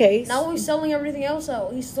 Okay. Now he's selling everything else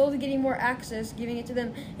out. He's slowly getting more access, giving it to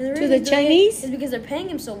them. And the reason the he's doing Chinese? it is because they're paying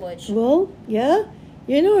him so much. Well, yeah.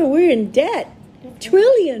 We're in debt.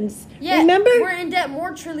 Trillions. Yeah, Remember? we're in debt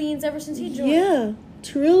more trillions ever since he joined. Yeah,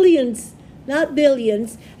 trillions, not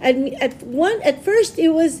billions. And at first it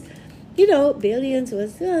was, billions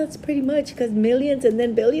was it's pretty much because millions and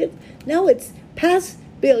then billions. Now it's past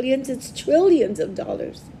billions. It's trillions of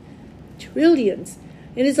dollars, trillions.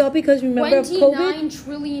 And it's all because, remember, of COVID? $29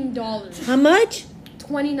 trillion. How much?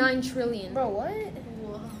 29 trillion. Bro, what?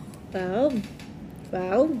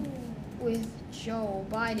 Wow. With Joe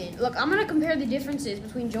Biden. Look, I'm gonna compare the differences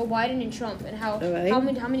between Joe Biden and Trump and how All right.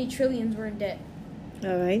 how many trillions were in debt.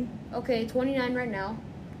 All right. Okay, 29 right now.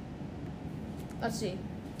 Let's see.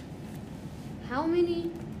 How much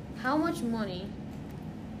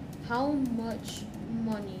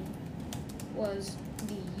money was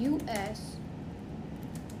the U.S.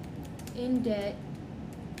 in debt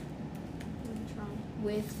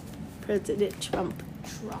with President Trump.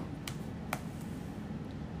 Trump?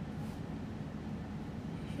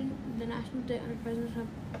 The national debt under President Trump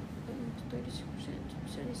 36%,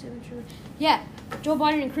 77 trillion. Yeah, Joe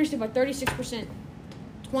Biden increased it by 36%.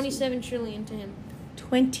 27 trillion to him.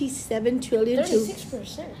 27 trillion.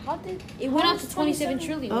 36%. How did It went up to 27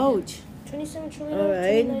 trillion. Ouch. 27 trillion? All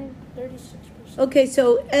right. 36%. Okay,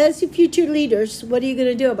 so as your future leaders, what are you going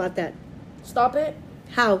to do about that? Stop it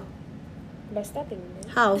How? by stopping it.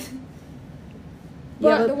 How?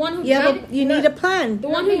 But the one who you need a plan the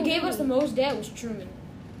one who gave us the most debt was Truman.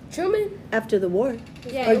 Truman? after the war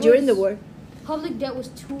Yeah, or it during was- the war. Public debt was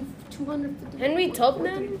 250 Henry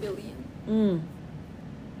Tubman? billion.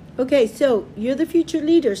 Okay, so you're the future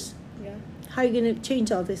leaders. Yeah. How are you going to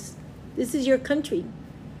change all this? This is your country.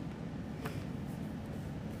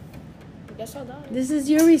 I guess I'll die. This is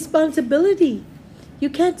your responsibility. You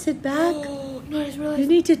can't sit back. No, I just realized. You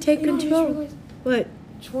need to take You know, I just control. realized What?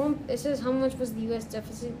 Trump. It says how much was the U.S.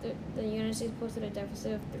 deficit? The United States posted a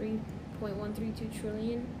deficit of 3.132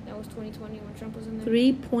 trillion. That was 2020 when Trump was in there.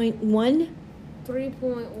 3.1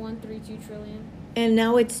 3.132 trillion. and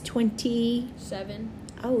now it's 20. 7.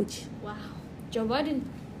 Ouch. Wow. Joe Biden.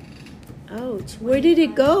 Ouch. Where did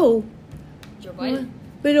it go? Joe Biden.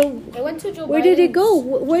 I went to Joe Where did it go?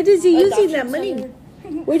 Where is he using Adoption that money? center.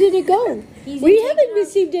 Where did it go? He's We taking haven't our-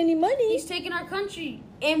 received any money. He's taken our country,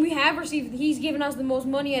 and we have received. He's given us the most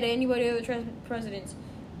money out of anybody other presidents.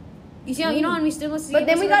 You see how you know how many stimulus? he But gave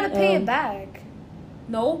then us we gotta already? pay it back.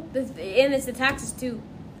 No, and it's the taxes too.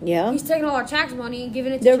 Yeah. He's taking all our tax money and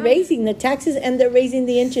giving it to They're China. raising the taxes and they're raising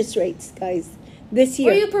the interest rates, guys. This Or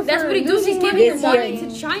you year. prefer That's what he does. He's losing giving the This money year.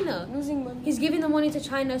 to China. Losing money. He's giving the money to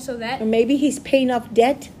China so that Or maybe he's paying off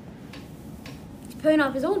debt he's paying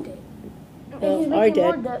off his own debt. Well, our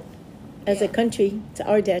debt. As a country. It's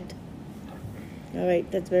our debt. All right.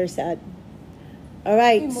 That's very sad. All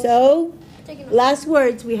right. So, last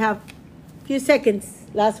words. We have a few seconds.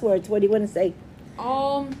 Last words. What do you want to say?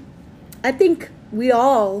 I think we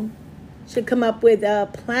all should come up with a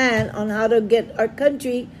plan on how to get our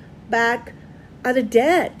country back out of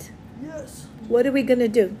debt. Yes. What are we going to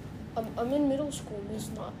do? I'm in middle school.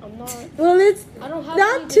 I'm not. Well, it's I don't have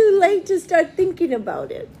not any too late to start thinking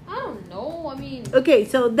about it. I don't know. I mean, Okay,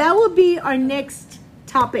 so that will be our next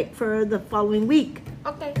topic for the following week.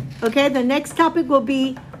 Okay. Okay, the next topic will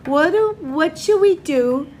be what should we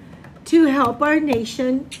do to help our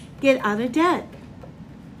nation get out of debt?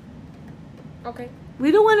 Okay.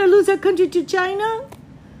 We don't want to lose our country to China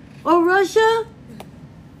or Russia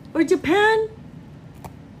or Japan.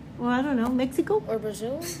 Well, I don't know, Mexico Or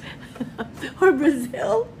Brazil. or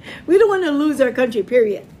Brazil. We don't want to lose our country,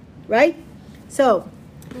 period. Right? So,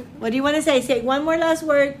 what do you want to say? Say one more last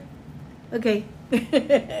word. Okay.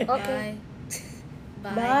 Okay.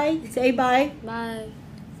 Bye. Say bye. Bye.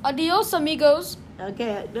 adios, amigos.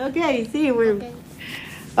 Okay. See, we're...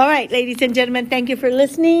 All right, ladies and gentlemen, thank you for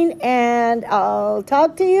listening, and I'll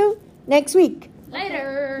talk to you next week.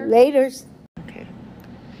 Later. Laters. Okay.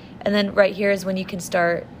 And then right here is when you can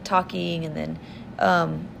start talking, and then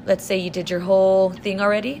let's say you did your whole thing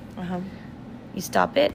already. You stop it.